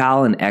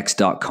 PayPal and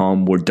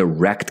X.com were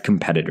direct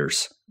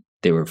competitors.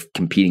 They were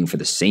competing for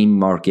the same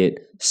market,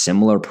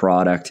 similar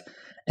product,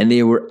 and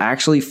they were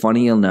actually,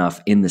 funny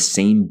enough, in the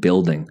same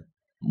building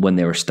when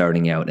they were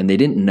starting out. And they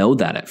didn't know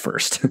that at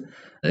first.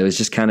 It was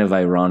just kind of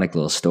ironic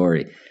little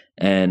story.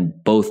 And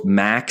both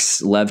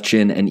Max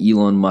Levchin and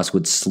Elon Musk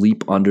would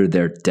sleep under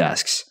their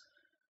desks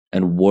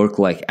and work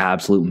like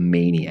absolute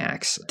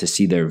maniacs to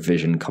see their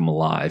vision come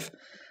alive.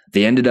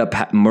 They ended up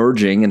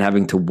merging and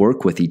having to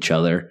work with each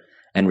other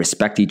and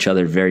respect each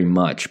other very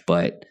much.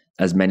 But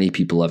as many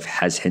people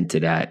has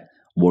hinted at,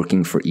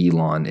 working for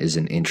Elon is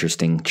an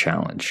interesting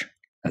challenge,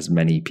 as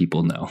many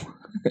people know.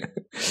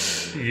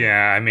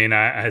 Yeah, I mean,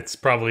 it's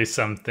probably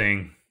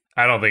something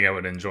I don't think I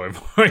would enjoy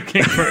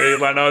working for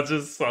Elon.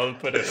 I'll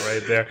put it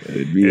right there.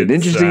 It'd be an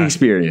interesting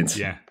experience.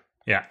 Yeah.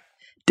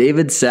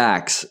 David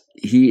Sachs,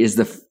 he is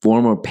the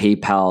former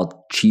PayPal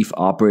chief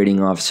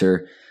operating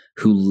officer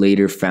who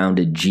later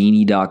founded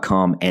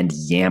Genie.com and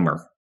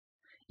Yammer.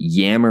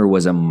 Yammer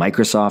was a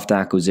Microsoft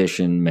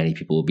acquisition. Many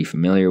people will be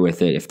familiar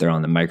with it if they're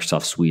on the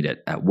Microsoft suite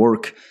at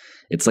work.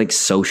 It's like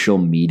social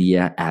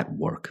media at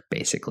work,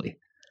 basically.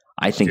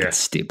 I think it's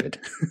stupid.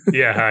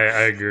 Yeah,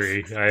 I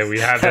agree. We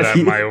have it at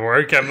my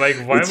work. I'm like,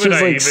 why would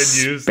I even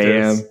use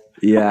this?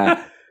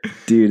 Yeah.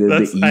 Dude,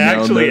 I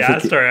actually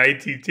asked our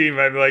IT team,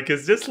 I'm like,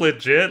 is this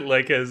legit?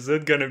 Like, is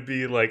it going to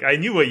be like, I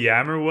knew what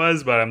Yammer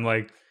was, but I'm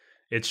like,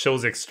 it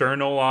shows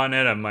external on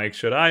it. I'm like,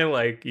 should I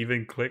like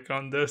even click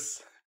on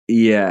this?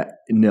 Yeah,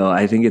 no,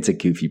 I think it's a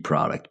goofy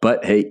product.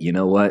 But hey, you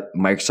know what?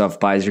 Microsoft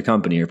buys your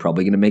company. You're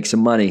probably going to make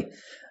some money.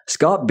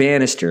 Scott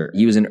Bannister,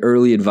 he was an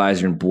early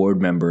advisor and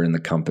board member in the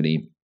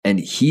company, and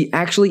he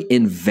actually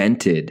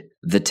invented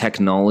the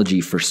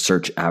technology for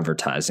search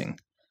advertising.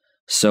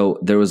 So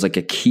there was like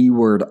a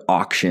keyword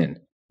auction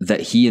that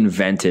he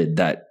invented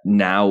that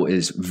now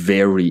is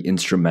very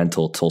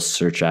instrumental to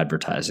search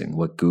advertising,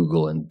 what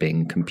Google and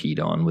Bing compete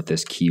on with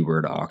this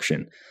keyword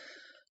auction.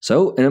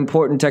 So an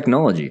important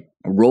technology.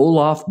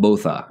 Roloff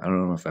Botha, I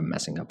don't know if I'm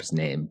messing up his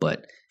name,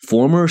 but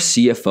former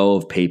CFO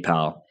of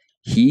PayPal,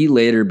 he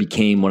later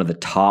became one of the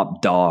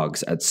top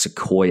dogs at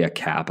Sequoia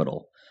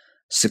Capital.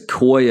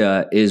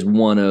 Sequoia is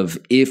one of,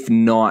 if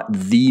not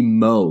the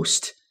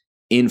most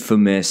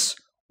infamous,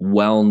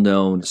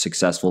 well-known,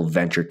 successful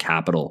venture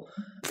capital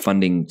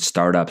funding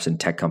startups and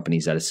tech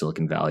companies out of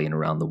Silicon Valley and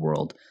around the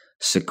world.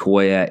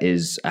 Sequoia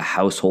is a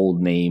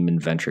household name in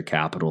venture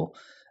capital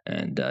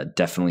and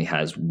definitely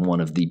has one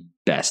of the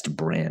best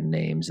brand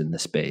names in the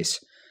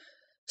space.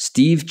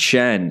 Steve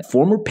Chen,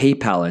 former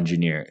PayPal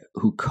engineer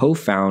who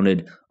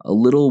co-founded a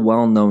little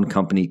well-known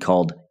company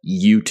called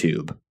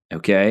YouTube,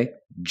 okay?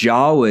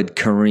 Jawed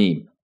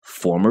Karim,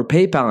 former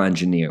PayPal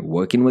engineer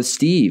working with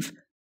Steve.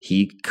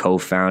 He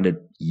co-founded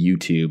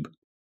YouTube,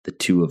 the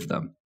two of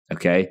them,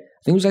 okay?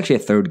 I think it was actually a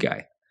third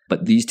guy.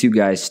 But these two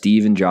guys,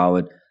 Steve and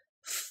Jawed,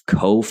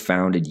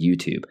 co-founded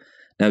YouTube.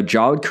 Now,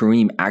 Jawed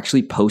Karim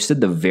actually posted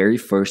the very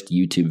first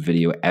YouTube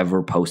video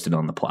ever posted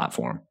on the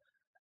platform.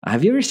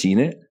 Have you ever seen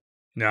it?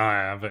 No, I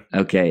haven't.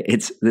 Okay,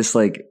 it's this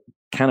like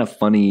kind of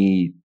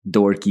funny,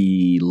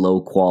 dorky,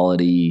 low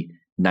quality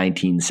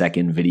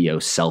 19-second video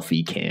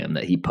selfie cam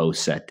that he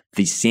posts at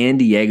the San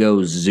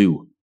Diego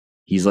Zoo.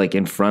 He's like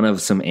in front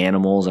of some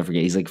animals. I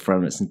forget. He's like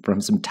from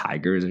some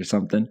tigers or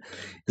something.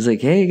 He's like,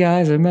 "Hey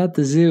guys, I'm at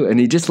the zoo," and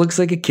he just looks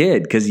like a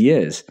kid because he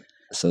is.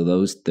 So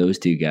those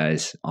two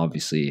guys,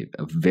 obviously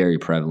a very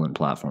prevalent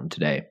platform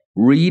today.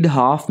 Reid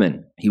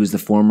Hoffman, he was the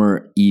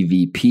former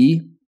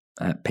EVP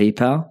at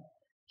PayPal.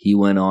 He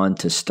went on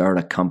to start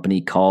a company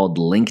called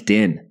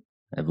LinkedIn.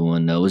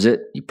 Everyone knows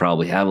it. You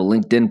probably have a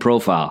LinkedIn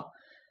profile.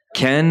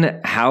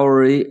 Ken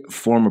Howery,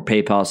 former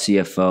PayPal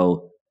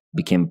CFO,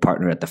 became a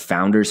partner at the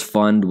Founders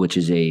Fund, which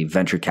is a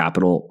venture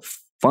capital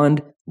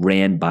fund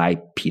ran by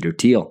Peter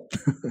Thiel.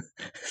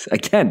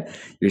 Again,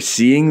 you're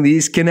seeing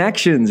these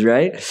connections,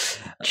 right?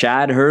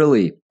 Chad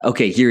Hurley.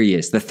 Okay, here he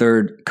is, the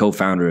third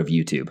co-founder of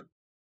YouTube.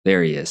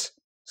 There he is.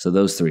 So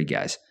those three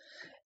guys.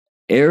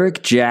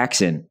 Eric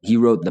Jackson, he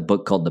wrote the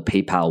book called The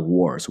PayPal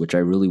Wars, which I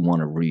really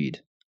want to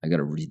read. I got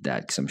to read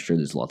that because I'm sure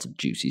there's lots of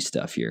juicy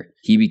stuff here.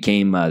 He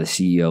became the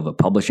CEO of a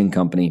publishing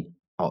company.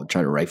 I'll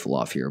try to rifle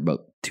off here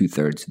about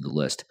 2/3 of the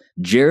list.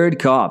 Jared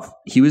Kopf,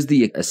 he was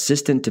the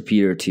assistant to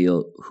Peter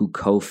Thiel who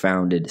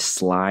co-founded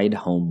Slide,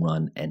 Home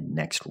Run, and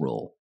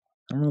Nextroll.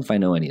 I don't know if I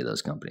know any of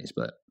those companies,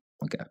 but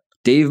okay.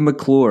 Dave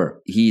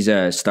McClure, he's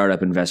a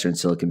startup investor in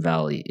Silicon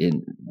Valley.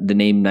 The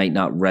name might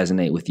not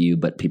resonate with you,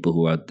 but people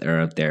who are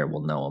out there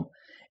will know him.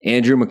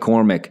 Andrew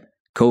McCormick,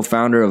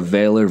 co-founder of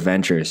Valor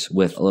Ventures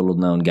with a little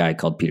known guy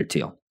called Peter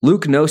Thiel.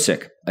 Luke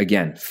Nosek,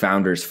 again,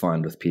 Founders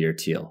Fund with Peter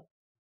Thiel.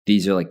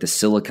 These are like the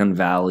Silicon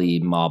Valley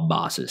mob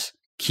bosses.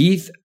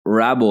 Keith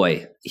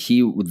Raboy,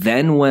 he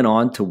then went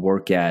on to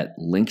work at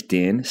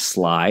LinkedIn,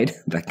 Slide,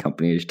 that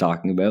company I was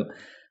talking about,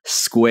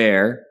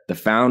 Square, the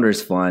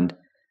Founders Fund,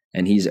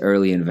 and he's an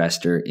early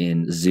investor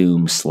in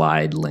Zoom,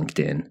 Slide,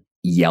 LinkedIn,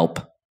 Yelp,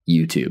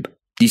 YouTube.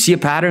 Do you see a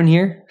pattern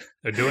here?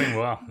 They're doing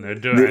well.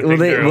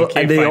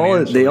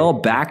 They all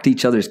backed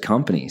each other's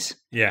companies.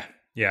 Yeah,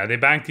 they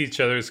backed each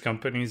other's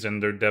companies,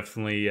 and they're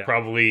definitely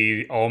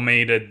probably all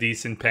made a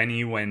decent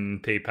penny when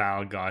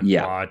PayPal got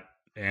bought.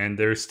 And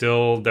there's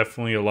still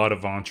definitely a lot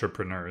of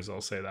entrepreneurs.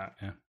 I'll say that.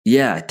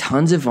 Yeah,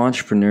 tons of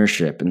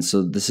entrepreneurship, and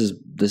so this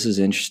is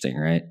interesting,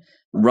 right?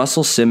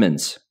 Russell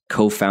Simmons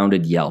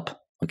co-founded Yelp.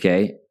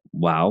 Okay,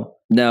 wow.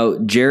 Now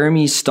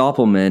Jeremy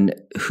Stoppelman,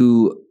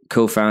 who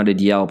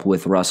co-founded Yelp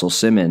with Russell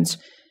Simmons.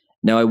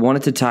 Now I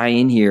wanted to tie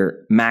in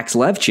here. Max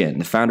Levchin,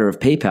 the founder of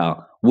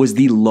PayPal, was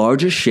the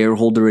largest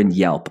shareholder in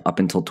Yelp up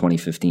until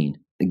 2015.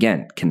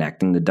 Again,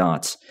 connecting the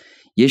dots.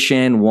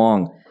 Yishan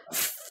Wang,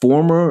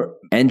 former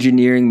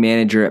engineering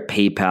manager at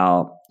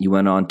PayPal. He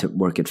went on to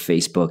work at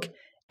Facebook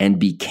and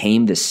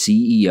became the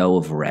CEO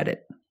of Reddit.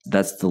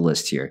 That's the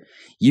list here.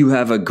 You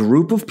have a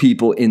group of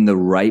people in the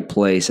right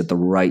place at the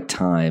right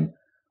time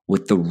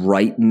with the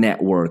right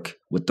network,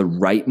 with the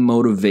right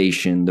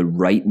motivation, the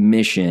right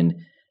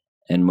mission,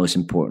 and most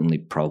importantly,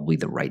 probably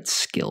the right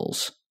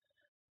skills.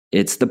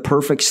 It's the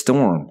perfect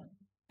storm.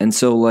 And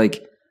so,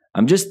 like,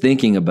 I'm just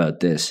thinking about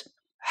this.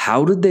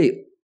 How did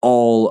they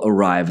all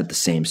arrive at the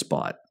same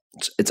spot?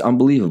 It's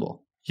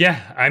unbelievable. Yeah,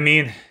 I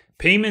mean,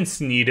 payments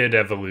needed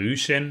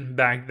evolution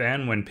back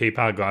then when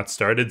PayPal got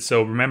started.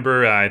 So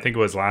remember, I think it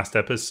was last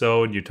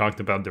episode, you talked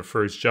about the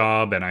first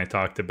job, and I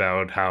talked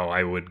about how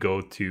I would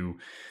go to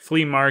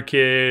flea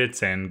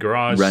markets and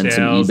garage Rent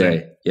sales. some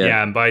eBay.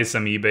 And buy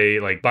some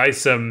eBay, like buy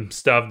some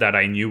stuff that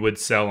I knew would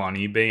sell on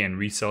eBay and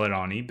resell it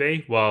on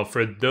eBay. Well,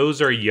 for those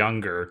who are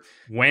younger,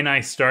 when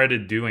I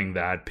started doing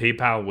that,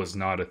 PayPal was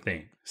not a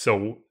thing.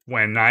 So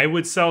when I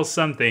would sell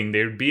something,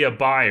 there'd be a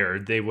buyer,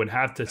 they would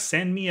have to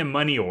send me a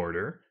money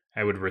order.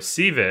 I would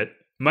receive it.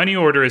 Money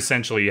order,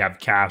 essentially, you have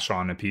cash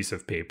on a piece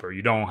of paper.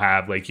 You don't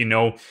have, like,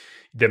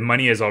 the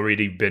money has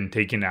already been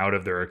taken out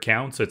of their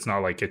account. So it's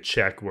not like a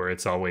check where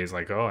it's always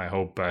like, oh, I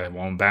hope it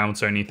won't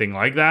bounce or anything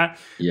like that.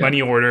 Yeah.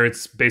 Money order,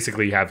 it's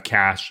basically you have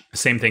cash.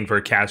 Same thing for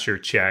a cashier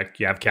check.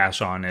 You have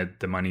cash on it.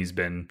 The money's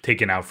been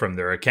taken out from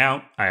their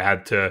account.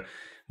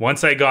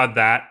 Once I got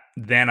that,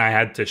 then I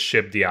had to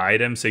ship the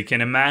item. So you can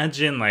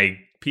imagine, like,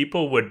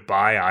 people would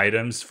buy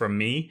items from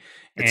me.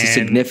 It's a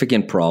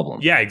significant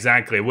problem. Yeah,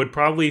 exactly. It would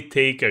probably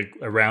take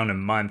around a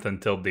month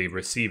until they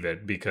receive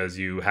it, because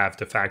you have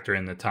to factor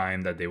in the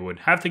time that they would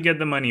have to get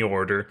the money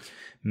order,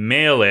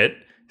 mail it.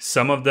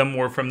 Some of them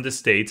were from the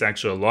States.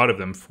 Actually, a lot of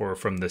them were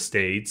from the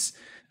States.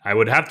 I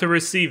would have to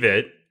receive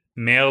it,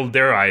 mail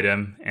their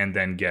item, and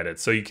then get it.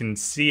 So you can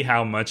see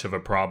how much of a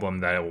problem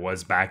that it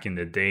was back in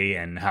the day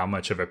and how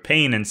much of a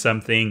pain, and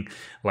something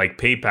like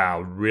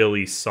PayPal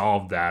really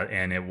solved that.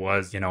 And it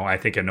was, I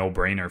think a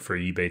no-brainer for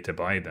eBay to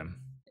buy them.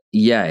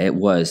 Yeah, it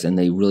was. And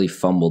they really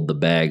fumbled the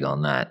bag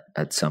on that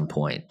at some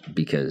point,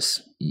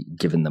 because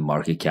given the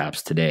market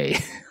caps today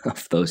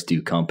of those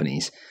two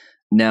companies.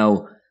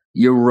 Now,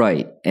 you're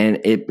right. And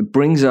it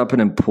brings up an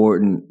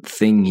important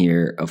thing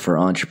here for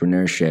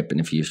entrepreneurship. And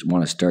if you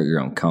want to start your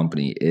own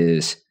company,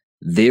 is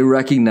they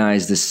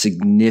recognize the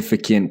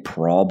significant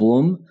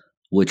problem,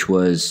 which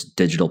was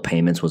digital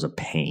payments was a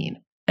pain.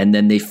 And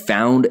then they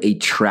found a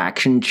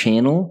traction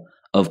channel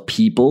of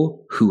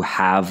people who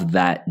have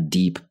that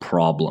deep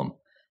problem.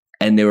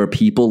 And there were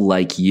people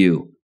like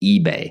you,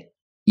 eBay.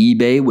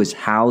 eBay was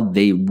how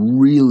they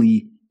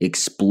really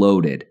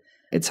exploded.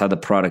 It's how the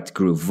product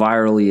grew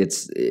virally.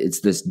 It's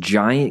this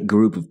giant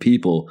group of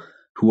people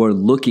who are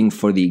looking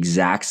for the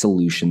exact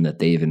solution that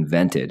they've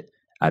invented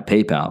at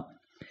PayPal.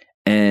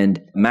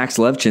 And Max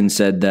Levchin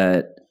said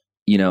that,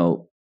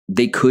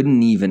 they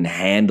couldn't even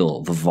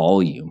handle the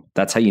volume.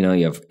 That's how you know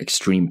you have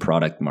extreme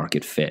product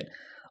market fit.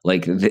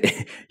 Like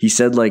he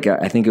said,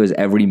 I think it was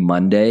every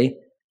Monday,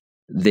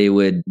 they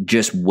would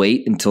just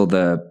wait until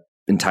the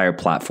entire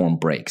platform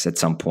breaks at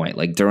some point.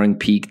 Like during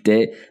peak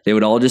day, they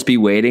would all just be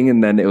waiting,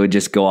 and then it would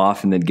just go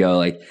off and then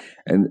go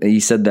and he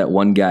said that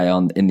one guy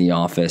in the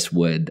office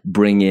would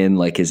bring in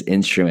like his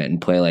instrument and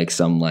play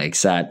some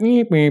sad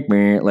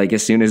like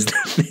as soon as the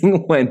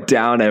thing went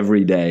down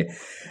every day.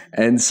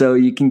 And so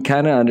you can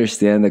kind of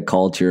understand the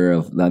culture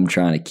of them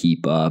trying to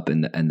keep up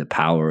and the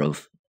power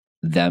of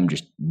them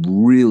just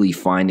really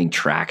finding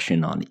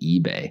traction on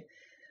eBay.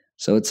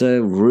 So it's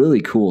a really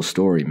cool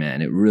story,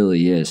 man. It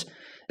really is.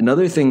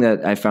 Another thing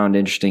that I found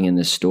interesting in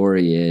this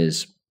story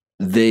is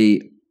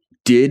they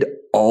did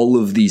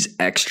all of these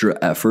extra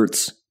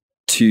efforts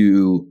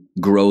to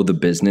grow the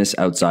business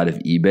outside of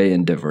eBay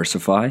and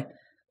diversify,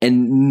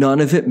 and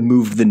none of it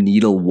moved the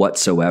needle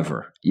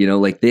whatsoever.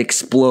 They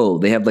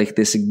explode. They have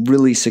this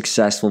really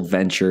successful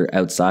venture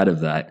outside of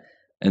that,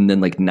 and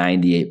then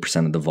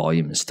 98% of the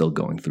volume is still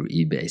going through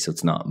eBay. So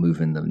it's not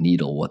moving the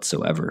needle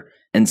whatsoever.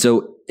 And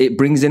so it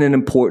brings in an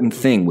important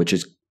thing, which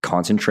is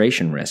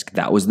concentration risk.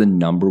 That was the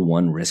number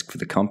one risk for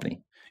the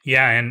company.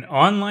 Yeah, and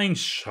online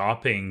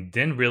shopping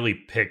didn't really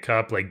pick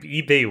up.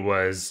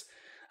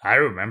 I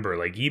remember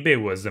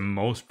eBay was the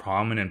most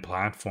prominent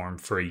platform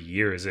for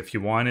years. If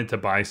you wanted to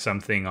buy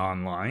something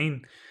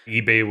online,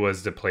 eBay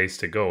was the place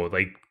to go.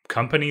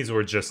 Companies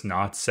were just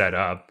not set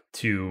up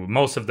to,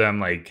 most of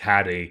them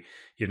had a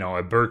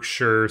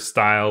Berkshire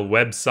style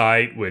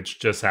website, which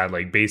just had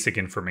basic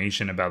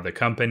information about the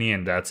company,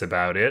 and that's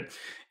about it.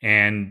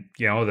 And,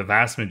 the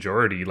vast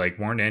majority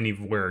weren't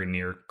anywhere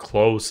near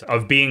close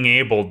of being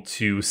able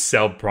to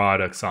sell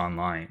products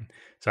online.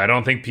 So I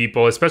don't think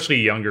people, especially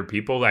younger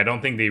people, I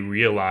don't think they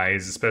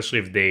realize, especially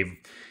if they've,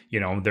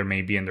 they're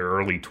maybe in their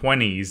early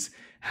 20s,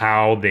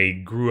 how they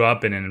grew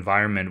up in an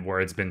environment where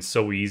it's been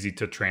so easy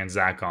to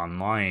transact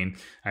online.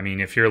 I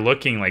mean, if you're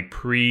looking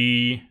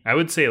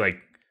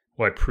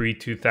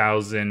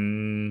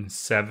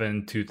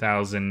pre-2007,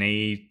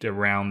 2008,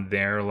 around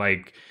there,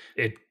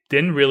 it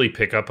didn't really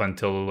pick up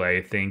until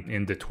I think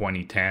in the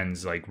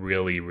 2010s,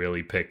 really,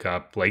 really pick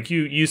up.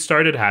 You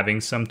started having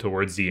some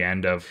towards the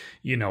end of,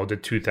 the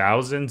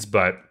 2000s,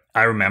 but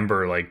I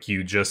remember there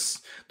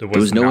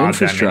was no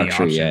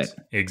infrastructure yet.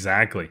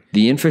 Exactly.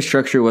 The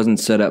infrastructure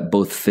wasn't set up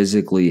both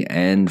physically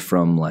and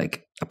from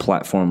a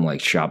platform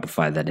like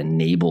Shopify that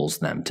enables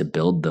them to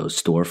build those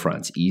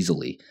storefronts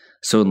easily.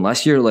 So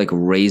unless you're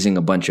raising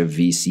a bunch of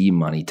VC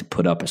money to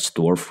put up a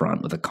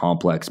storefront with a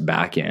complex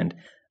backend,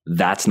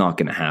 that's not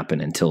going to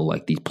happen until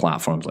these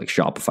platforms like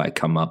Shopify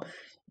come up,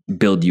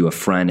 build you a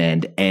front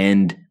end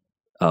and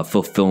a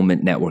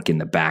fulfillment network in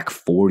the back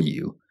for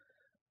you,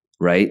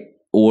 right?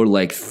 or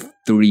like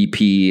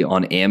 3P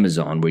on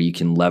Amazon where you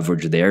can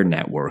leverage their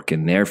network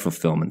and their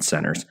fulfillment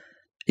centers.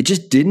 It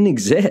just didn't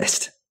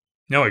exist.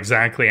 No,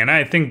 exactly. And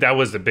I think that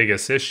was the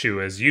biggest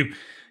issue is you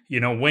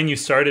know, when you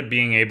started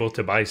being able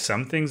to buy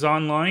some things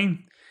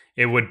online,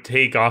 it would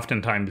take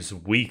oftentimes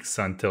weeks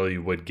until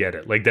you would get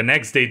it. Like the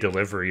next day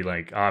delivery,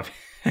 that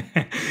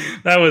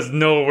was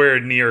nowhere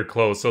near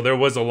close. So there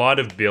was a lot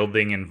of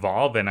building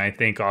involved. And I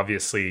think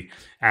obviously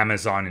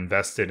Amazon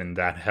invested in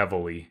that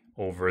heavily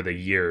over the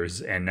years.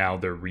 And now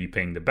they're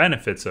reaping the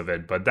benefits of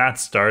it. But that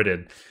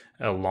started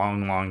a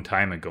long, long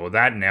time ago.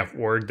 That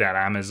network that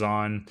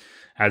Amazon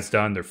has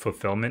done, their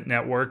fulfillment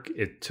network,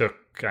 it took,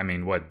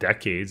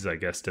 decades, I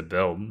guess, to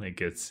build.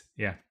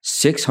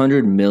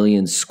 600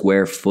 million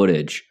square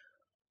footage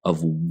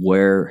of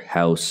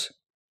warehouse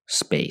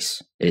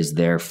space is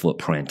their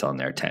footprint on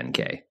their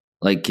 10K.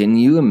 Like, can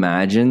you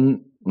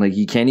imagine? Like,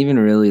 you can't even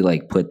really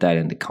like put that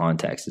into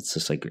context. It's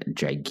just like a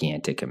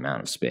gigantic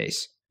amount of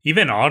space.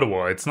 Even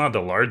Ottawa, it's not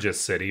the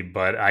largest city,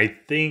 but I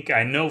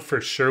know for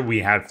sure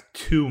we have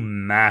 2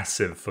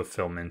 massive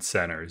fulfillment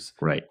centers.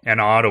 Right. And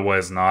Ottawa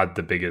is not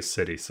the biggest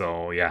city.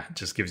 So yeah, it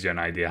just gives you an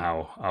idea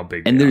how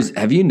big and they there's are.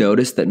 Have you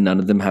noticed that none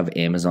of them have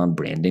Amazon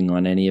branding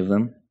on any of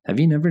them? Have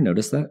you never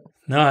noticed that?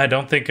 No, I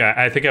don't think.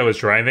 I think I was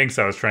driving,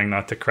 so I was trying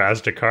not to crash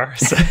the car.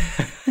 So.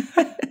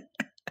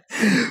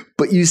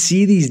 But you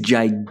see these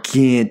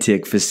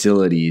gigantic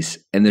facilities,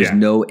 and there's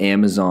no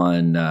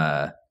Amazon.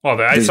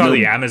 I saw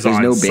the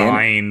Amazon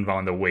sign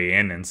on the way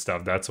in and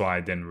stuff. That's why I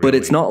didn't really. But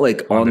it's not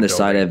like on the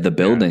side of the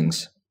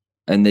buildings.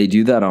 Yeah. And they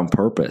do that on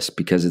purpose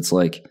because it's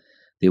like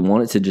they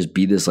want it to just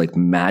be this like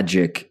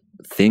magic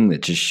thing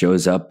that just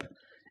shows up.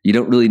 You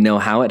don't really know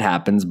how it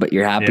happens, but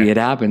you're happy it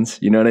happens.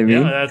 You know what I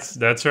mean? Yeah,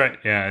 that's right.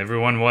 Yeah,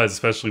 everyone was,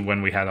 especially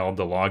when we had all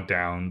the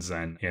lockdowns.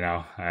 And,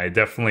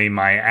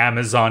 my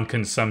Amazon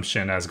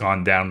consumption has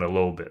gone down a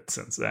little bit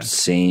since then.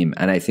 Same.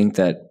 And I think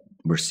that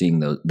we're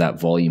seeing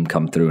that volume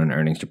come through in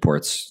earnings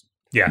reports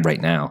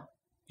right now.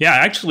 Yeah,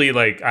 actually,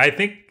 I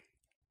think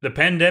the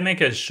pandemic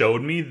has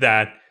showed me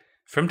that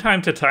from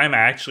time to time, I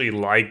actually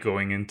like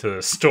going into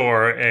the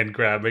store and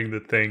grabbing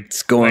the thing.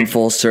 It's going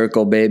full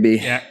circle, baby.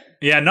 Yeah.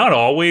 Yeah, not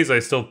always. I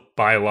still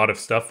buy a lot of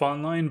stuff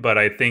online, but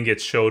I think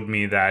it showed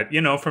me that,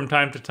 from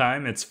time to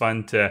time, it's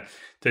fun to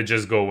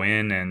just go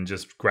in and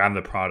just grab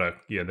the product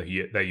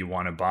that you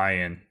want to buy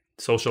and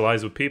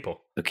socialize with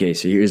people. Okay,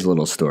 so here's a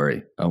little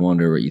story. I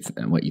wonder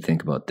what you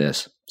think about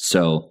this.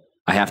 So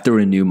I have to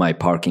renew my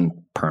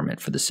parking permit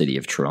for the city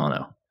of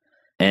Toronto.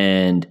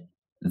 And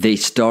they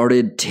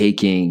started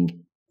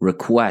taking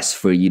requests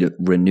for you to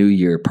renew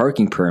your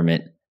parking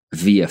permit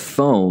via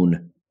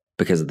phone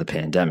because of the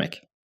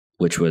pandemic,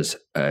 which was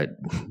a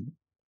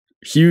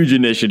huge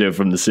initiative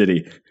from the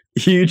city.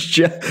 Huge,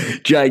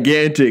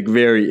 gigantic,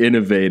 very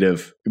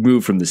innovative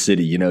move from the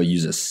city.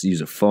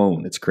 Use a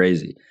phone. It's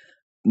crazy.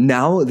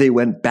 Now they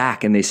went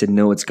back and they said,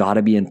 no, it's got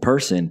to be in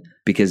person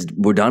because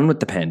we're done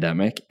with the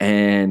pandemic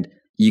and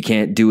you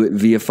can't do it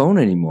via phone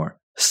anymore.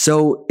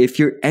 So if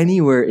you're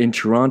anywhere in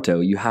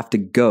Toronto, you have to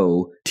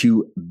go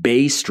to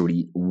Bay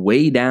Street,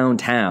 way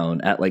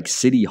downtown at like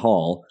City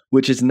Hall,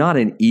 which is not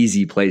an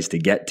easy place to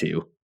get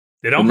to.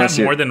 They don't have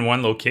more than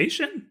one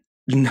location?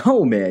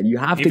 No, man. You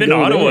have to go Even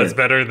Ottawa there. is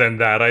better than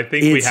that. I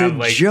think we have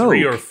like joke.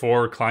 3 or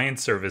 4 client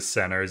service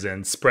centers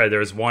and spread.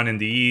 There's one in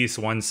the east,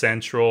 one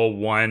central,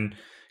 one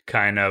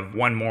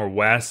more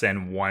west,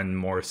 and one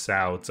more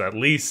south. So at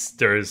least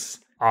there's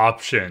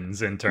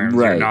options in terms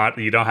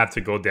you don't have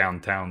to go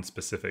downtown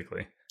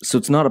specifically. So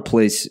it's not a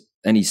place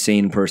any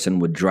sane person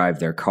would drive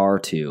their car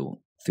to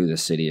through the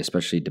city,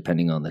 especially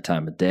depending on the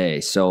time of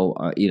day. So,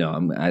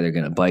 I'm either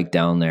going to bike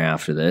down there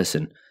after this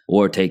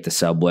or take the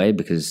subway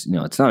because,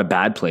 it's not a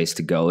bad place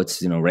to go.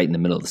 It's, right in the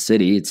middle of the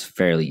city. It's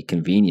fairly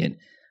convenient,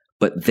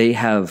 but they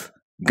have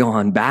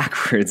gone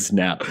backwards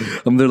now.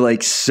 They're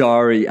like,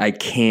 sorry, I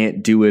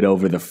can't do it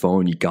over the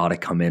phone. You got to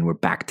come in. We're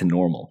back to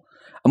normal.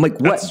 I'm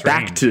like, what?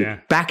 Back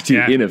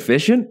to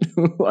inefficient?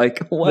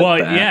 Like, what?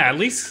 Well, at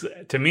least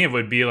to me, it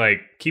would be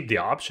like, keep the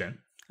option.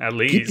 At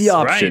least. Keep the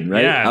option,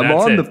 right? Yeah,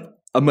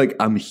 I'm like,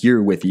 I'm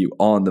here with you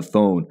on the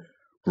phone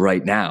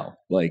right now.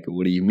 Like,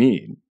 what do you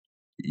mean?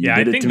 He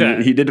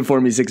did it for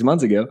me 6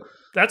 months ago.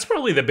 That's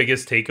probably the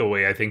biggest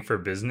takeaway, I think, for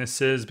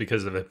businesses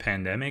because of the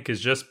pandemic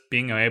is just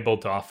being able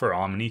to offer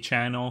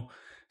omni-channel.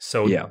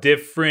 So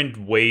different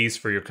ways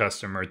for your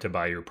customer to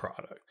buy your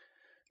product.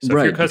 So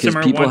right, because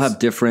people have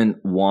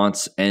different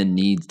wants and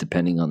needs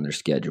depending on their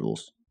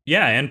schedules.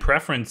 Yeah, and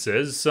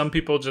preferences. Some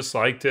people just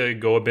like to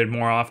go a bit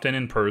more often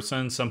in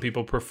person. Some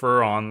people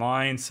prefer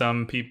online.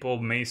 Some people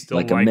may still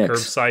like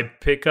curbside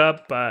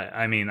pickup.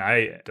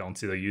 I don't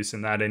see the use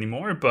in that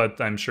anymore, but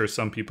I'm sure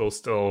some people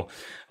still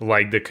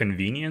like the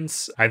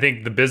convenience. I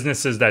think the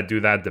businesses that do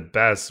that the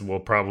best will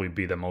probably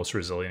be the most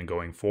resilient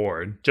going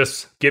forward.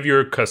 Just give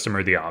your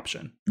customer the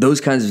option. Those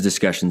kinds of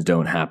discussions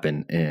don't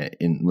happen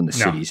when the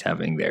city's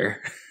having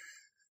their...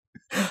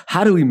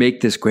 How do we make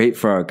this great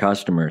for our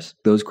customers?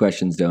 Those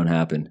questions don't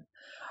happen.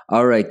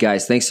 All right,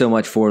 guys. Thanks so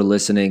much for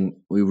listening.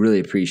 We really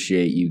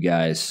appreciate you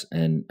guys.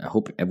 And I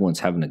hope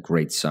everyone's having a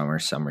great summer.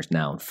 Summer's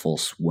now in full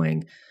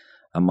swing.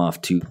 I'm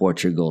off to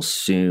Portugal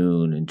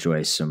soon.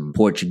 Enjoy some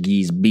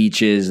Portuguese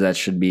beaches. That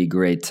should be a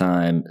great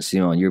time.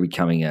 Simon, you're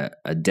becoming a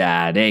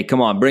dad. Hey, come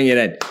on, bring it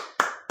in.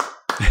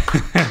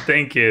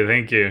 Thank you.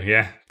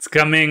 Yeah, it's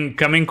coming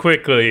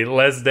quickly.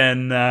 Less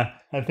than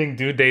I think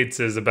due dates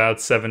is about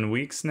 7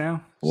 weeks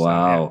now.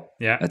 Wow. So,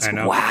 yeah, I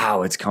know.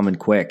 Wow, it's coming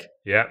quick.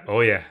 Yeah. Oh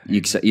yeah.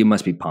 You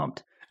must be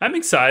pumped. I'm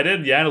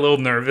excited. Yeah, a little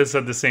nervous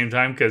at the same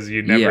time because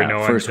you never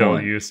know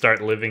until you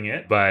start living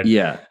it. But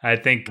I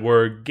think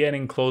we're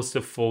getting close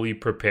to fully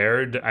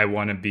prepared. I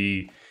want to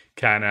be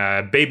kind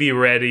of baby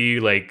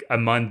ready like a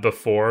month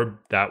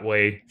before. That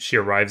way she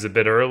arrives a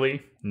bit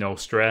early. No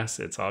stress.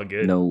 It's all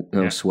good. No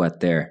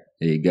sweat there.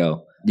 There you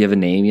go. Do you have a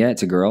name yet?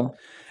 It's a girl?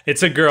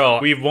 It's a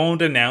girl. We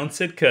won't announce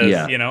it because,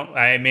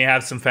 I may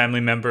have some family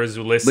members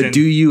who listen. But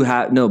do you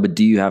have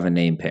a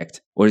name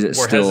picked? Or is it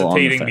We're still on the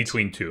hesitating fence?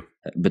 between two.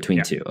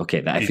 Between two.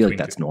 Okay, I feel like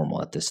that's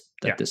normal at this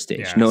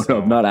stage. Yeah, No,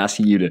 I'm not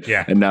asking you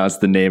to announce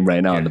the name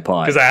right now on the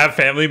pod. Because I have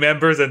family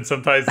members and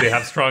sometimes they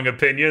have strong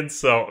opinions.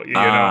 So,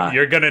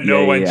 you're going to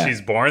know when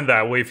she's born.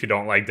 That way, if you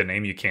don't like the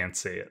name, you can't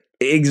say it.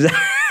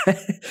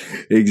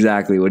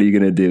 Exactly. What are you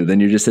gonna do? Then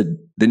you're just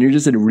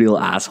a real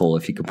asshole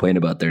if you complain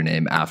about their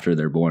name after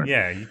they're born.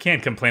 Yeah, you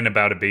can't complain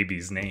about a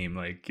baby's name.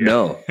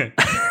 No.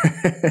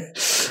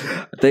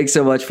 Thanks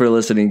so much for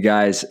listening,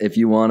 guys. If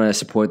you want to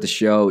support the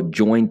show,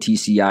 join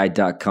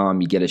TCI.com.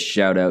 You get a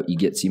shout out. You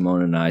get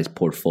Simone and I's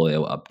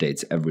portfolio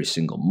updates every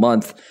single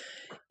month.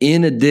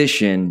 In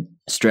addition,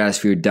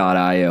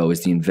 Stratosphere.io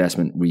is the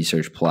investment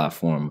research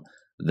platform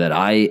that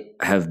I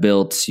have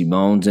built.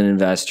 Simone's an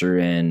investor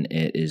in.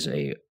 It is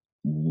a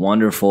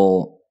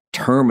wonderful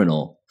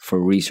terminal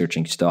for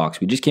researching stocks.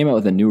 We just came out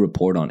with a new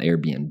report on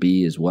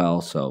Airbnb as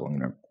well, so I'm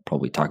going to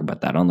probably talk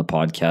about that on the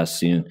podcast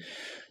soon.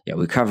 Yeah,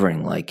 we're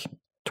covering like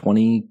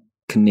 20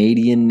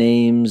 Canadian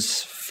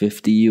names,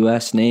 50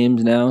 US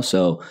names now,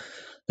 so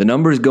the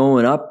number's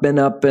going up and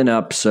up and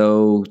up,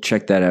 so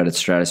check that out at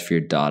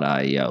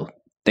stratosphere.io.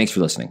 Thanks for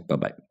listening.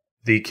 Bye-bye.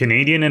 The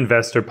Canadian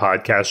Investor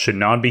Podcast should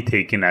not be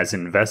taken as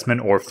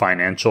investment or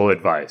financial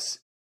advice.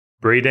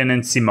 Braden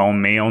and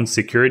Simone may own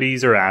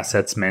securities or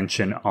assets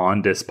mentioned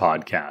on this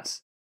podcast.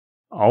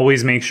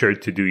 Always make sure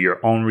to do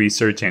your own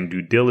research and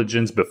due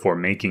diligence before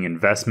making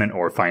investment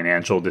or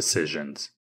financial decisions.